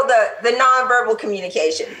 So the nonverbal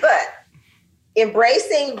communication, but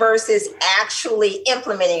embracing versus actually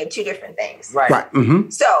implementing are two different things. Right.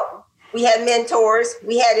 So we had mentors,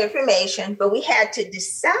 we had information, but we had to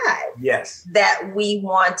decide that we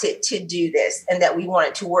wanted to do this and that we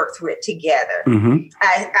wanted to work through it together.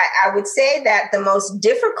 I would say that the most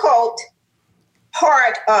difficult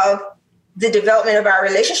part of the development of our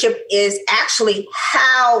relationship is actually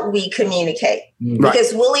how we communicate.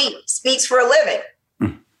 Because Willie speaks for a living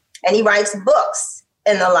and he writes books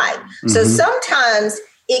and the like. So sometimes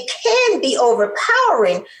it can be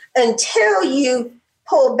overpowering until you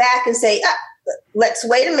pull back and say, let's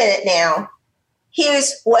wait a minute now.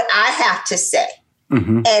 Here's what I have to say.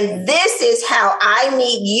 And this is how I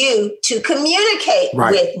need you to communicate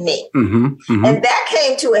with me. And that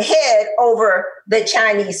came to a head over the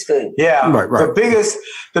Chinese food. Yeah.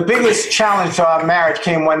 The biggest challenge to our marriage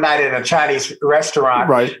came one night in a Chinese restaurant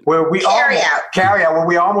where we carry out where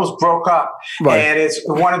we almost broke up. And it's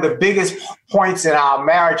one of the biggest points in our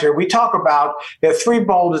marriage. And we talk about there are 3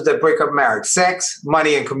 boulders that break up marriage: sex,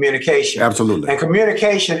 money, and communication. Absolutely. And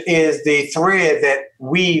communication is the thread that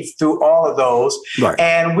weaves through all of those.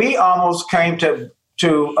 And we almost came to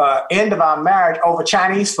end of our marriage over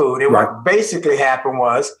Chinese food. And what basically happened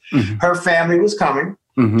was her family was coming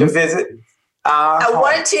to visit. I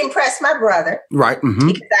wanted to impress my brother. Because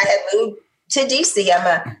I had moved to D.C. I'm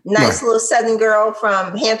a nice little Southern girl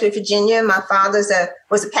from Hampton, Virginia. My father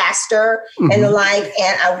was a pastor and the like.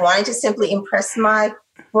 And I wanted to simply impress my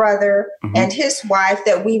brother and his wife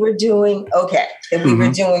that we were doing okay, that we were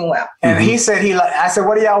doing well. And he said, I said,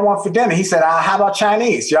 what do y'all want for dinner? He said, how about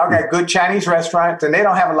Chinese? Y'all got good Chinese restaurants, and they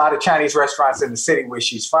don't have a lot of Chinese restaurants in the city where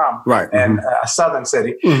she's from, and a southern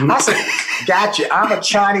city. I said, gotcha. I'm a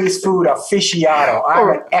Chinese food aficionado. I'm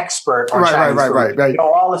an expert on Chinese food. I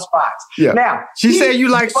know all the spots. Now, she said you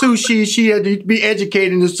like sushi. She had to be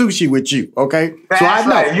educated in the sushi with you, okay? That's so I know.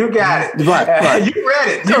 Right. You got it. Right. You read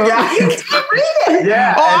it. You got it. You read it.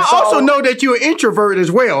 Yeah. Oh, I also know that you're an introvert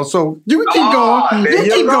as well, so you can keep going. You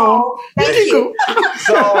keep going.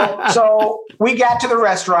 So we got to the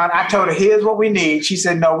restaurant. I told her, here's what we need. She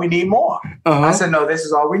said, no, we need more. I said, no, this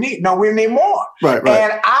is all we need. No, we need more.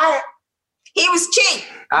 And he was cheap.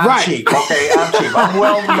 I'm cheap. Okay, I'm cheap. I'm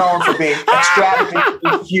well known for being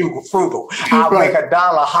extravagant, frugal. I'll make $1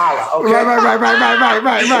 holla. Okay.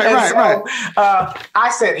 Right.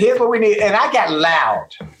 I said, here's what we need, and I got loud.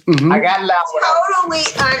 I got loud. Totally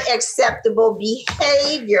unacceptable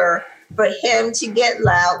behavior for him to get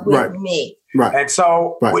loud with me. And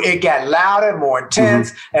so it got louder, more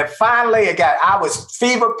intense, and finally I was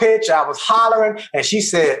fever pitch. I was hollering, and she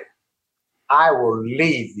said, "I will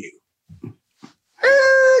leave you."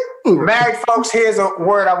 Married folks, here's a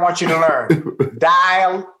word I want you to learn.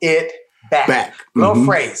 Dial it back. Little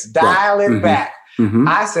phrase. Dial it back.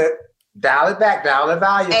 I said, dial it back, dial the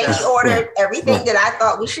value down. And he ordered everything that I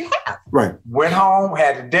thought we should have. Went home,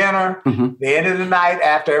 had the dinner. The end of the night,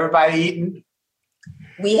 after everybody eating.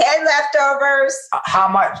 We had leftovers. How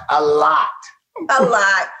much? A lot. A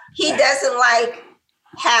lot. He doesn't like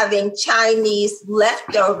having Chinese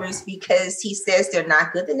leftovers because he says they're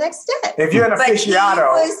not good the next day. If you're an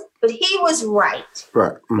aficionado. But he was right.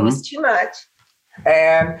 Right. Mm-hmm. It was too much.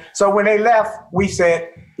 And so when they left, we said,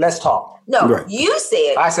 let's talk. No, right. You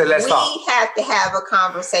said, I said, let's talk. We have to have a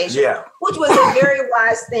conversation, which was a very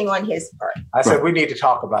wise thing on his part. I said, we need to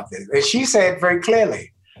talk about this. And she said very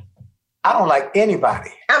clearly, I don't like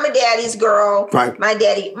anybody. I'm a daddy's girl. Right. My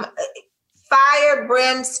daddy, fire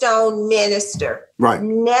brimstone minister, right.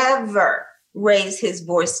 Never raised his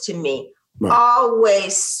voice to me. Right.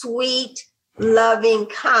 Always sweet, loving,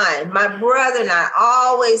 kind. My brother and I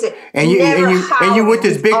always and you with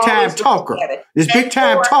this big time talker. This big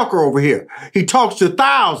time talker over here. He talks to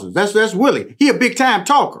thousands. That's Willie. He a big time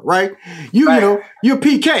talker, right? You know, you're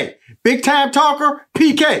PK. Big time talker,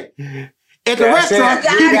 PK. At the restaurant,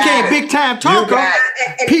 he became big time talker.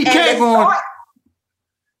 PK going.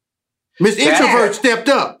 Miss Introvert stepped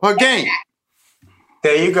up her game.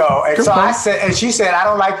 There you go. And so I said, and she said, I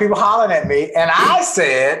don't like people hollering at me. And I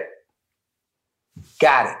said,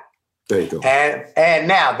 got it. There you go. And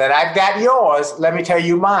now that I've got yours, let me tell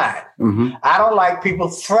you mine. Mm-hmm. I don't like people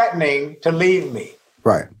threatening to leave me.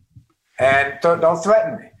 Right. And don't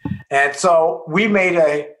threaten me. And so we made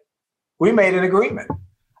an agreement.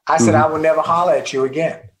 I said, I will never holler at you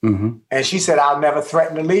again. Mm-hmm. And she said, I'll never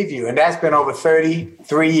threaten to leave you. And that's been over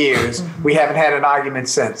 33 years. We haven't had an argument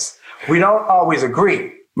since. We don't always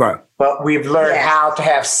agree. Right. But we've learned how to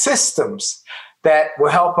have systems that will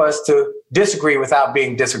help us to disagree without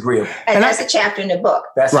being disagreeable. And that's a chapter in the book.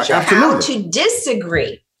 That's right. a chapter. How to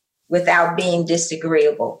disagree without being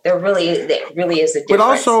disagreeable. There really is a difference. But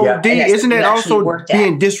also, Dee, isn't it also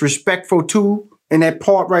being disrespectful too? In that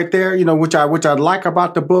part right there, you know, which I like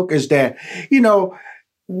about the book is that, you know,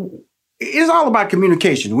 it's all about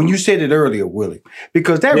communication. When you said it earlier, Willie,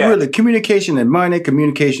 because that really communication in money,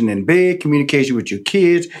 communication in bed, communication with your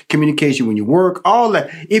kids, communication when you work, all that.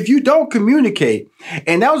 If you don't communicate,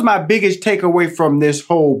 and that was my biggest takeaway from this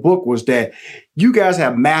whole book was that you guys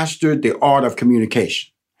have mastered the art of communication.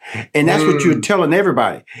 And that's what you're telling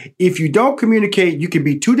everybody. If you don't communicate, you can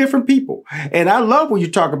be two different people. And I love when you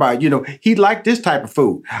talk about, you know, he liked this type of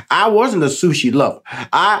food. I wasn't a sushi lover.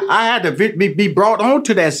 I had to be brought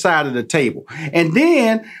onto that side of the table. And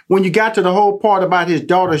then when you got to the whole part about his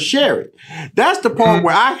daughter, Sherry, that's the part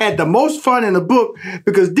where I had the most fun in the book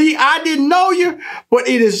because Dee, I didn't know you, but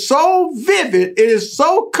it is so vivid. It is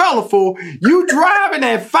so colorful. You driving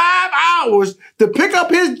at 5 hours to pick up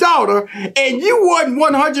his daughter and you wasn't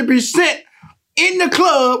 100% in the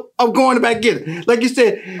club of going to back get it. Like you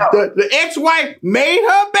said, the ex-wife made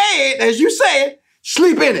her bed, as you said,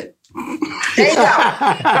 sleep in it. There you go.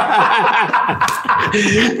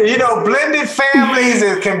 You know, blended families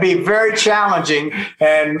can be very challenging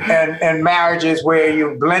and marriages where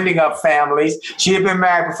you're blending up families. She had been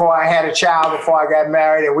married before I had a child, before I got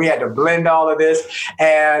married, and we had to blend all of this.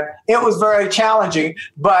 And it was very challenging.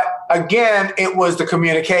 But again, it was the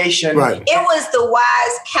communication. Right. It was the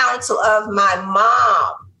wise counsel of my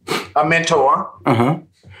mom. A mentor. Uh-huh.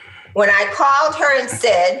 When I called her and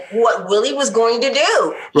said what Willie was going to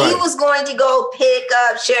do, he was going to go pick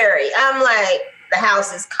up Sherry. I'm like, the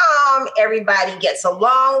house is calm. Everybody gets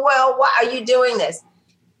along well. Why are you doing this?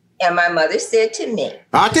 And my mother said to me.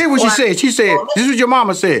 I'll tell you what she said. She said, this is what your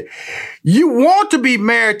mama said. You want to be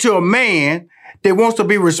married to a man that wants to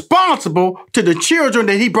be responsible to the children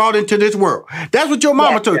that he brought into this world. That's what your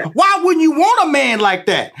mama told you. Why wouldn't you want a man like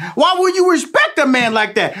that? Why would you respect a man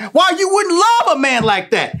like that? Why you wouldn't love a man like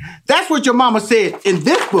that? That's what your mama said in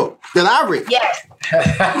this book that I read. Yes. You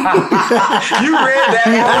read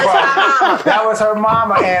that. That was her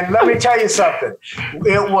mama. And let me tell you something.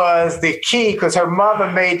 It was the key because her mother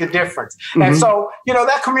made the difference. Mm-hmm. And so, you know,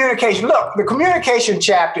 that communication, look, the communication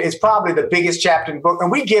chapter is probably the biggest chapter in the book. And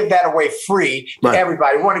we give that away free to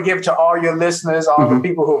everybody. We want to give it to all your listeners, all the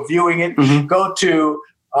people who are viewing it. Go to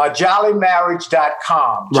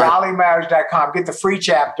jollymarriage.com. Jollymarriage.com. Get the free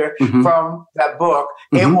chapter from that book.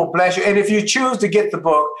 It will bless you. And if you choose to get the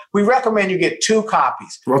book, we recommend you get 2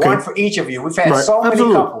 copies, one for each of you. We've had so many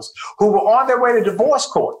couples who were on their way to divorce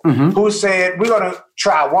court who said, we're going to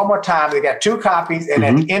try one more time. They got 2 copies. And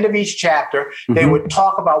at the end of each chapter, they would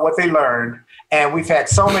talk about what they learned. And we've had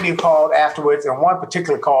so many called afterwards. And one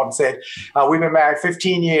particular called and said, we've been married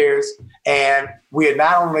 15 years and we are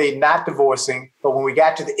not only not divorcing, but when we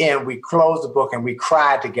got to the end, we closed the book and we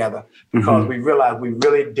cried together because we realized we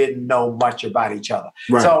really didn't know much about each other.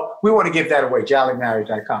 Right. So we want to give that away,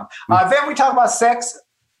 jollymarriage.com. Then we talk about sex,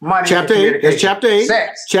 money, Chapter 8. That's Chapter 8.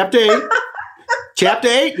 Sex. Chapter 8. Chapter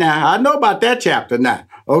 8 now. I know about that chapter now.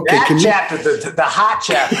 Okay, that chapter, the hot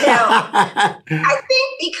chapter. Now, I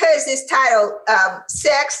think because it's titled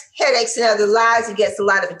Sex, Headaches, and Other Lies, it gets a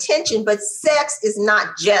lot of attention, but sex is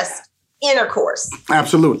not just intercourse.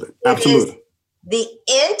 Absolutely. Absolutely. It is the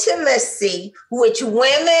intimacy which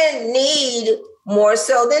women need more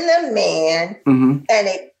so than the man, and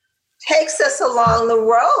it takes us along the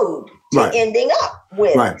road to ending up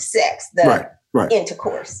with sex,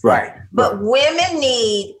 intercourse. Right. But women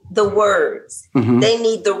need the words. They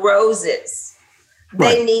need the roses.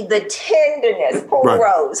 They need the tenderness. Poor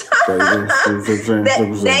Rose.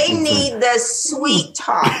 They need the sweet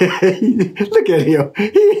talk. Look at him.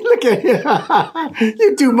 Look at him.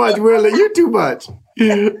 You too much, Willie. You too much.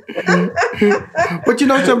 But you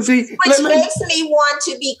know something? Which makes me want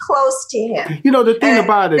to be close to him. You know, the thing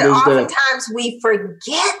about it is that oftentimes we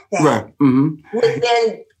forget that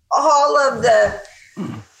within all of the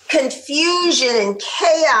confusion and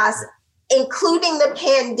chaos, including the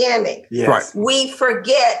pandemic. Yes. We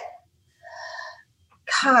forget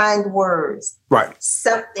kind words. Right.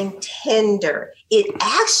 Something tender. It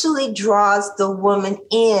actually draws the woman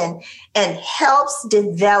in and helps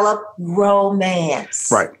develop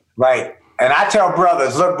romance. Right. And I tell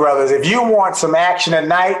brothers, look, brothers, if you want some action at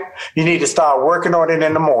night, you need to start working on it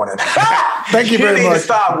in the morning. Thank you very much. You need to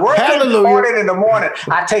start working on it in the morning.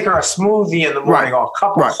 I take her a smoothie in the morning or a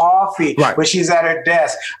cup of coffee when she's at her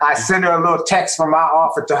desk. I send her a little text from my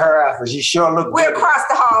office to her after. You sure look good. We're across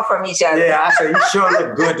the hall from each other. Yeah, I say, you sure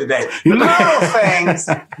look good today. Little things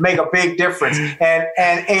make a big difference. And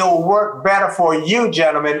it'll work better for you,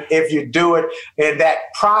 gentlemen, if you do it in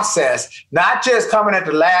that process, not just coming at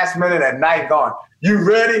the last minute at night going, you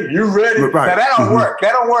ready? Now that don't work.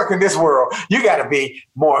 That don't work in this world. You got to be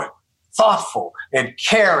more thoughtful and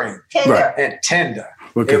caring and tender.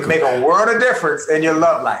 It'll make a world of difference in your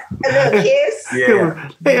love life. A little kiss. Yeah.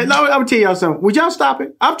 Hey, I'm gonna tell y'all something. Would y'all stop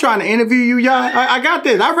it? I'm trying to interview you, y'all. I got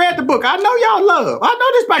this. I read the book. I know y'all love. I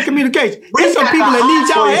know this about communication. There's some people that need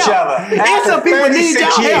y'all help. There's some people that need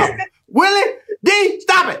y'all help. Willie, D,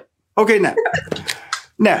 stop it. Okay,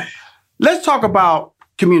 now, let's talk about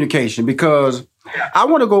communication, because I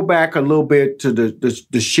want to go back a little bit to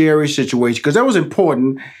the Sherry situation, because that was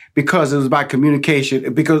important, because it was about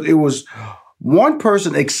communication, because it was one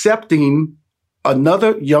person accepting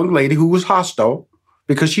another young lady who was hostile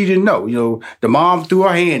because she didn't know. You know, the mom threw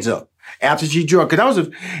her hands up after she drunk. Because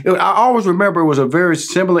I always remember it was a very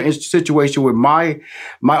similar situation with my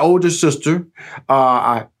older sister.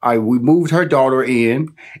 We moved her daughter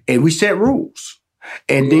in, and we set rules,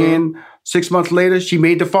 and then 6 months later, she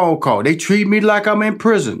made the phone call. They treat me like I'm in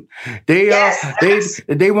prison. They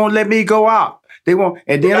won't let me go out. They won't.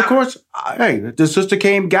 And then, of course, the sister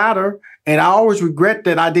came, got her. And I always regret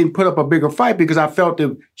that I didn't put up a bigger fight, because I felt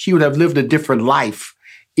that she would have lived a different life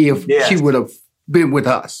if she would have been with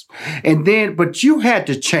us. And then, but you had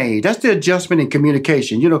to change. That's the adjustment in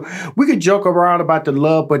communication. You know, we could joke around about the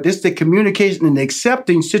love, but it's the communication and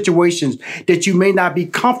accepting situations that you may not be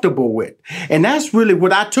comfortable with. And that's really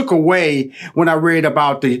what I took away when I read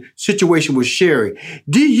about the situation with Sherry.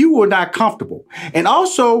 D, you were not comfortable. And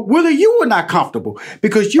also, Willie, you were not comfortable,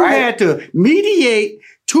 because you had to mediate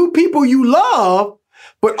two people you love,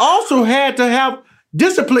 but also had to have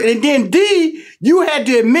discipline. And then D, you had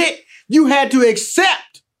to admit, you had to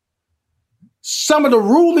accept some of the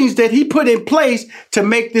rulings that he put in place to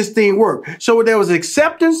make this thing work. So there was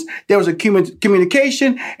acceptance, there was a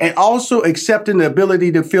communication, and also accepting the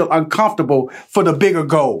ability to feel uncomfortable for the bigger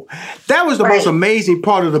goal. That was the most amazing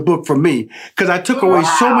part of the book for me, because I took away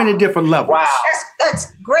so many different levels. Wow.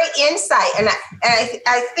 That's great insight. And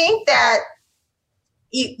I think that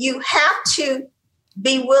you have to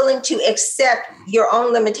be willing to accept your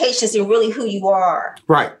own limitations and really who you are.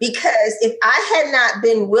 Right. Because if I had not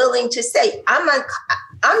been willing to say, I'm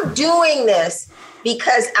doing this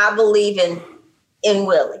because I believe in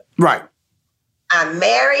Willie. Right. I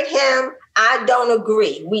married him. I don't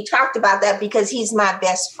agree. We talked about that because he's my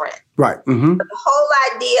best friend. Right. Mm-hmm. But the whole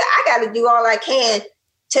idea, I got to do all I can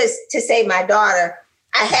to save my daughter.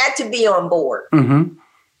 I had to be on board,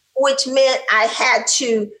 which meant I had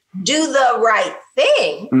to do the right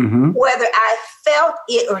thing, whether I felt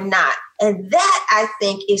it or not. And that, I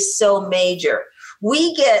think, is so major.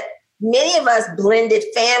 Many of us blended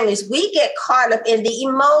families, we get caught up in the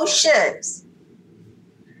emotions.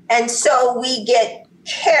 And so we get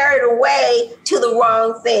carried away to the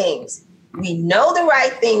wrong things. We know the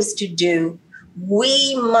right things to do.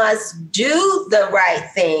 We must do the right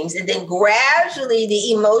things. And then gradually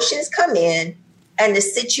the emotions come in and the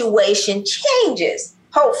situation changes.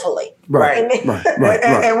 hopefully. Right.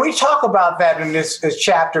 And we talk about that in this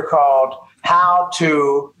chapter called How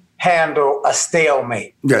to Handle a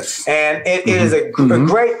Stalemate. Yes. And it is a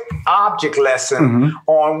great object lesson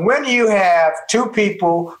on when you have two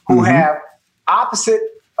people who have opposite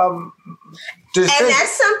decisions. And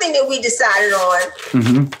that's something that we decided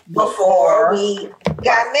on before we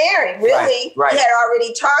got married. Really, we had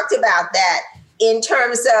already talked about that in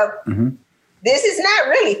terms of this is not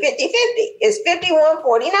really 50-50. It's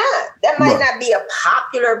 51-49. That might not be a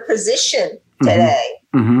popular position today.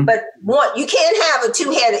 But you can't have a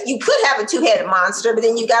two-headed, you could have a two-headed monster, but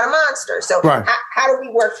then you got a monster. So how do we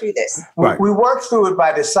work through this? We worked through it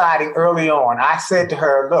by deciding early on. I said to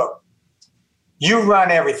her, look, you run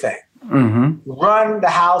everything. Run the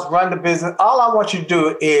house, run the business. All I want you to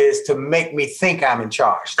do is to make me think I'm in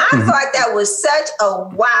charge. I thought that was such a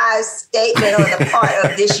wise statement on the part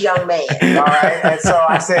of this young man. All right. And so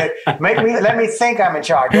I said, let me think I'm in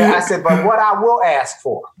charge. I said, but what I will ask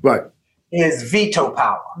for is veto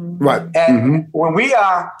power. And when we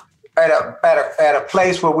are at a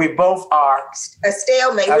place where we both are a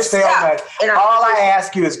stalemate, all I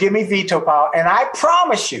ask you is give me veto power, and I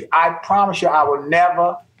promise you I will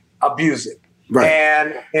never abuse it.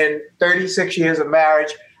 And in 36 years of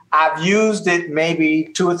marriage, I've used it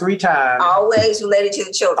maybe 2 or 3 times. Always related to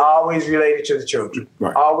the children. Always related to the children.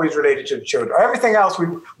 Always related to the children. Everything else we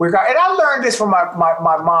got. And I learned this from my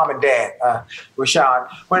mom and dad, Rashawn.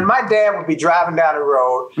 When my dad would be driving down the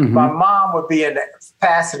road, my mom would be in the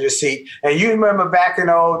passenger seat. And you remember back in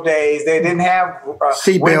the old days, they didn't have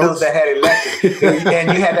windows that had electric.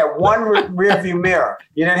 And you had that one rear view mirror.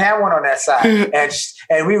 You didn't have one on that side.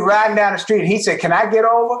 And we riding down the street, and he said, can I get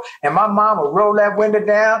over? And my mom would roll that window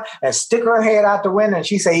down and stick her head out the window, and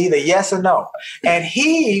she'd say either yes or no. And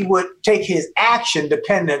he would take his action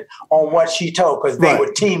dependent on what she told, because they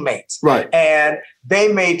were teammates. And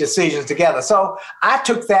they made decisions together. So I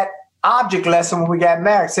took that object lesson when we got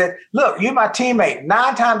married, said, look, you're my teammate.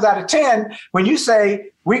 9 times out of 10, when you say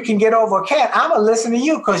we can get over a cat, I'm going to listen to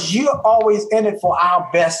you because you're always in it for our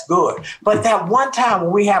best good. But that one time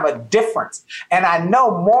when we have a difference, and I know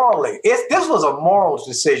morally, this was a moral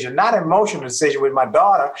decision, not an emotional decision with my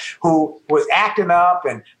daughter who was acting up,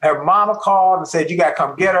 and her mama called and said, you got to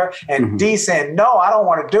come get her. And Dee said, no, I don't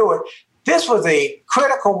want to do it. This was a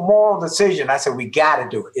critical moral decision. I said, we got to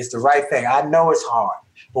do it. It's the right thing. I know it's hard,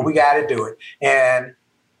 but we got to do it. And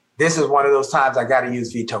this is one of those times I got to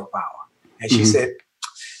use veto power. And she said,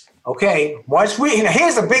 okay, once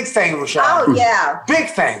here's a big thing, Rashawn. Oh, yeah. Big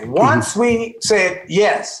thing. Once we said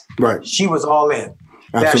yes, she was all in.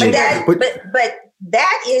 But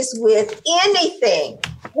that is with anything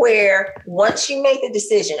where once you make the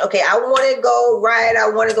decision, okay, I want to go right, I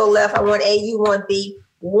want to go left, I want A, you want B.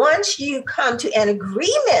 Once you come to an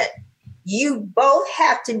agreement, you both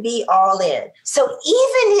have to be all in. So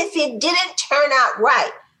even if it didn't turn out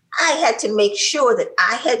right, I had to make sure that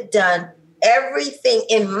I had done everything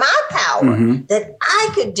in my power that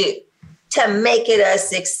I could do to make it a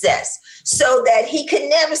success, so that he could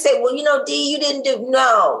never say, well, Dee, you didn't do.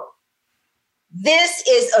 No, this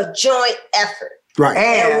is a joint effort.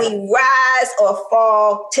 And we rise or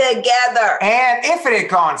fall together. And if it had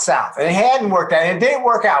gone south, and it hadn't worked out, and it didn't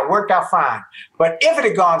work out, worked out fine. But if it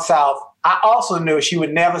had gone south, I also knew she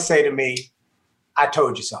would never say to me, I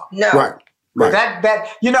told you so. No. That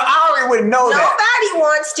I already would know that. Nobody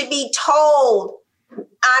wants to be told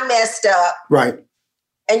I messed up.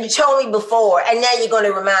 And you told me before, and now you're going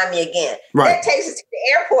to remind me again. That takes us to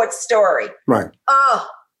the airport story. Oh,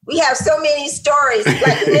 we have so many stories,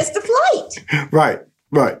 like we missed the flight.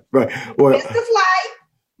 Well, missed the flight.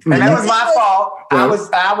 And that was my fault.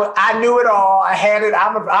 I knew it all. I had it.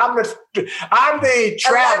 I'm the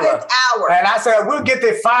traveler. Hour. And I said, we'll get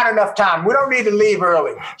there fine enough time. We don't need to leave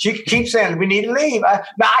early. She keeps saying, we need to leave.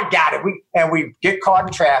 I got it. We get caught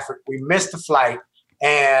in traffic. We missed the flight.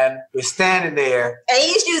 And we're standing there. And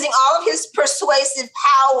he's using all of his persuasive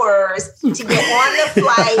powers to get on the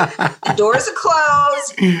flight. The doors are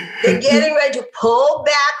closed. They're getting ready to pull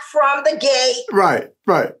back from the gate.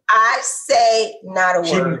 I say not a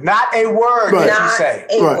word. Not a word did she say.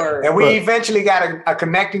 Not a word. And we eventually got a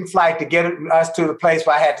connecting flight to get us to the place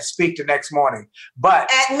where I had to speak the next morning. But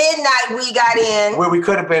at midnight, we got in. Where we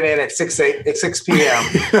could have been in at 6 p.m.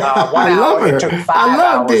 I love her. It took 5 I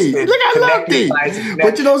love hours. Dee. Look, I love Dee.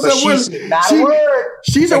 But you know something?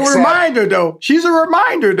 She's a reminder, though.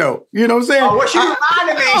 You know what I'm saying? Oh, what she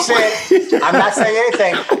reminded me, said, I'm not saying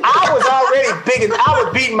anything. I was already big and I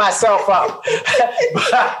was beating myself up.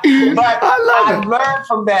 I learned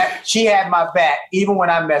from that. She had my back even when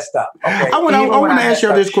I messed up. Okay. I want to ask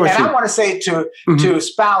you this question. And I want to say to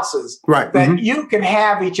spouses that you can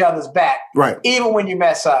have each other's back even when you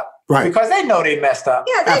mess up. Right. Because they know they messed up.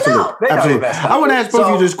 Yeah, they know. They know they messed up. I want to ask both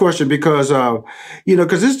of you this question because,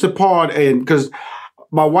 because this is the part, and because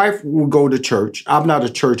my wife will go to church. I'm not a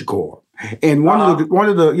churchgoer. And one of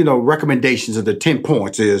the recommendations of the 10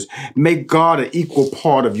 points is make God an equal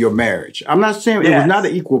part of your marriage. I'm not saying it was not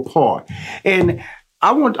an equal part. And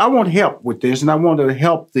I want help with this, and I want to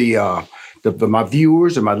help my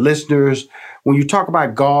viewers and my listeners when you talk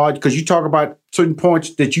about God, because you talk about certain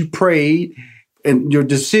points that you prayed and your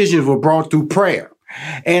decisions were brought through prayer.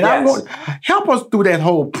 And I want help us through that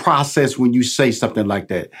whole process when you say something like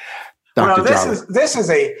that, Dr. Jolley. This is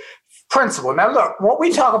a principle. Now, look, what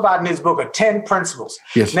we talk about in this book are 10 principles.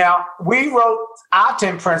 Yes. Now, we wrote our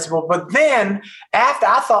 10 principles, but then after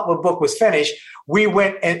I thought the book was finished, we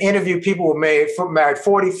went and interviewed people who married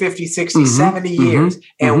 40, 50, 60, 70 years.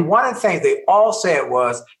 And one of the things they all said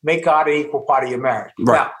was, make God an equal part of your marriage.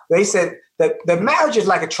 Right. Now, they said that the marriage is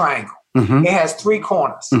like a triangle. It has 3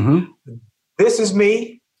 corners. This is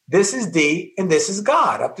me, this is D, and this is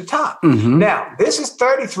God up the top. Now, this is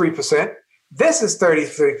 33%. This is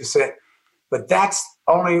 33%. But that's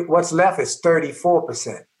only what's left is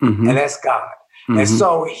 34%. And that's God. And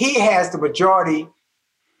so he has the majority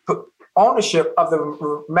ownership of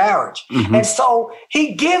the marriage. And so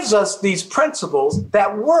he gives us these principles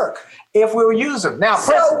that work if we'll use them. Now,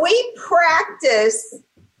 so we practice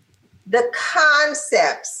the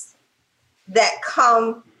concepts that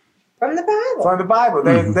come from the Bible. From the Bible.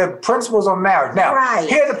 They're principles on marriage. Now,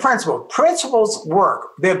 here's the principle. Principles work.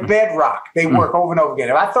 They're bedrock. They work over and over again.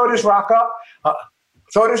 If I throw this rock up,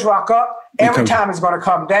 every time it's going to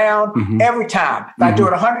come down. Every time. If I do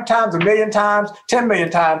it 100 times, 1,000,000 times, 10 million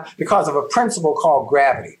times, because of a principle called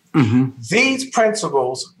gravity. These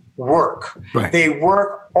principles work. They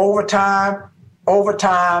work over time,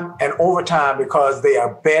 and over time because they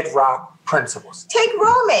are bedrock principles. Take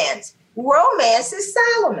romance. Romance is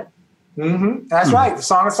Solomon. That's right, the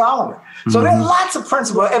Song of Solomon. So there's lots of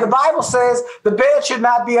principles, and the Bible says the bed should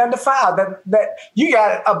not be undefiled. That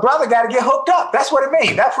a brother got to get hooked up. That's what it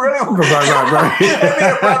means. That's really what a brother got to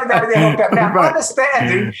get hooked up. Now,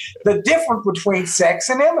 understanding the difference between sex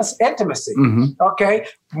and intimacy. Okay,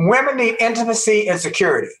 women need intimacy and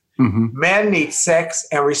security. Men need sex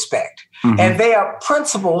and respect. And they are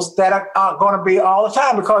principles that are going to be all the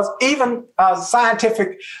time, because even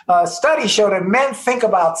scientific studies show that men think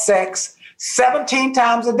about sex 17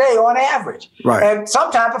 times a day on average. And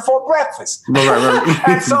sometimes before breakfast.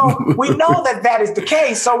 And so we know that is the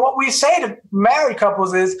case. So what we say to married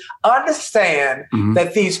couples is understand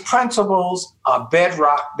that these principles are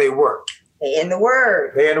bedrock. They work. They're in the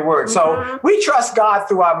Word. They're in the Word. So we trust God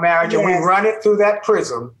through our marriage, and we run it through that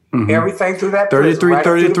prism. Everything through that 33, prism,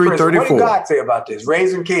 33, 34. What did God say about this?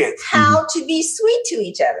 Raising kids. How to be sweet to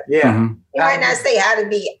each other. You might not say how to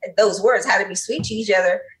be sweet to each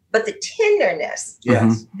other, but the tenderness.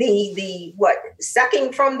 The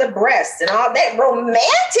sucking from the breast and all that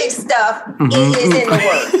romantic stuff is in the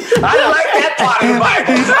Word. I like that part of the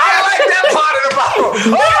Bible.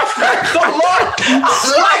 Oh, thank the Lord. I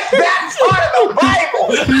like that part of the Bible.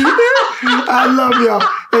 I love y'all.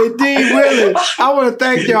 Hey, D, Willie, I want to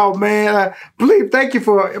thank y'all, man. Thank you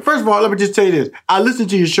first of all, let me just tell you this. I listen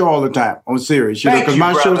to your show all the time on Sirius, because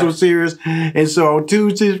my show's on Sirius. And so on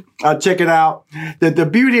Tuesdays, I check it out. The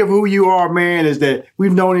beauty of who you are, man, is that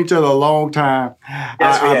we've known each other a long time.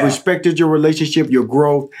 I've respected your relationship, your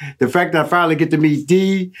growth. The fact that I finally get to meet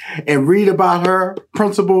Dee and read about her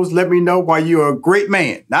principles, let me know why you're a great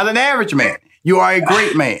man, not an average man. You are a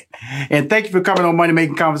great man. And thank you for coming on Money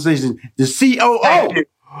Making Conversations, the COO.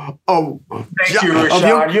 Thank you,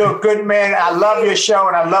 Rashawn. You're a good man. I love your show,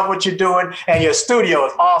 and I love what you're doing, and your studio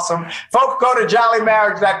is awesome. Folks, go to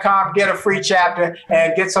jollymarriage.com, get a free chapter,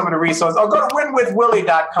 and get some of the resources. Or go to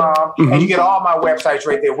winwithwillie.com, and you get all my websites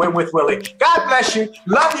right there, Win with Willie. God bless you.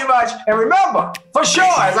 Love you much. And remember, for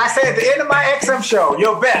sure, as I say at the end of my XM show,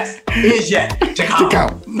 your best is yet to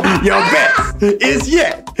come. Your best is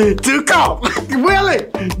yet to come. Willie,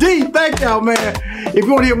 D, thank y'all, man. If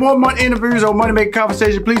you want to hear more interviews on Money Making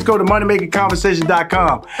Conversations, please go to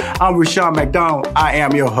moneymakingconversation.com. I'm Rashawn McDonald. I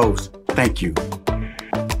am your host. Thank you.